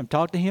talk to him.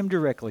 Talk to him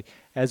directly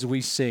as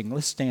we sing.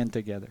 Let's stand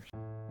together.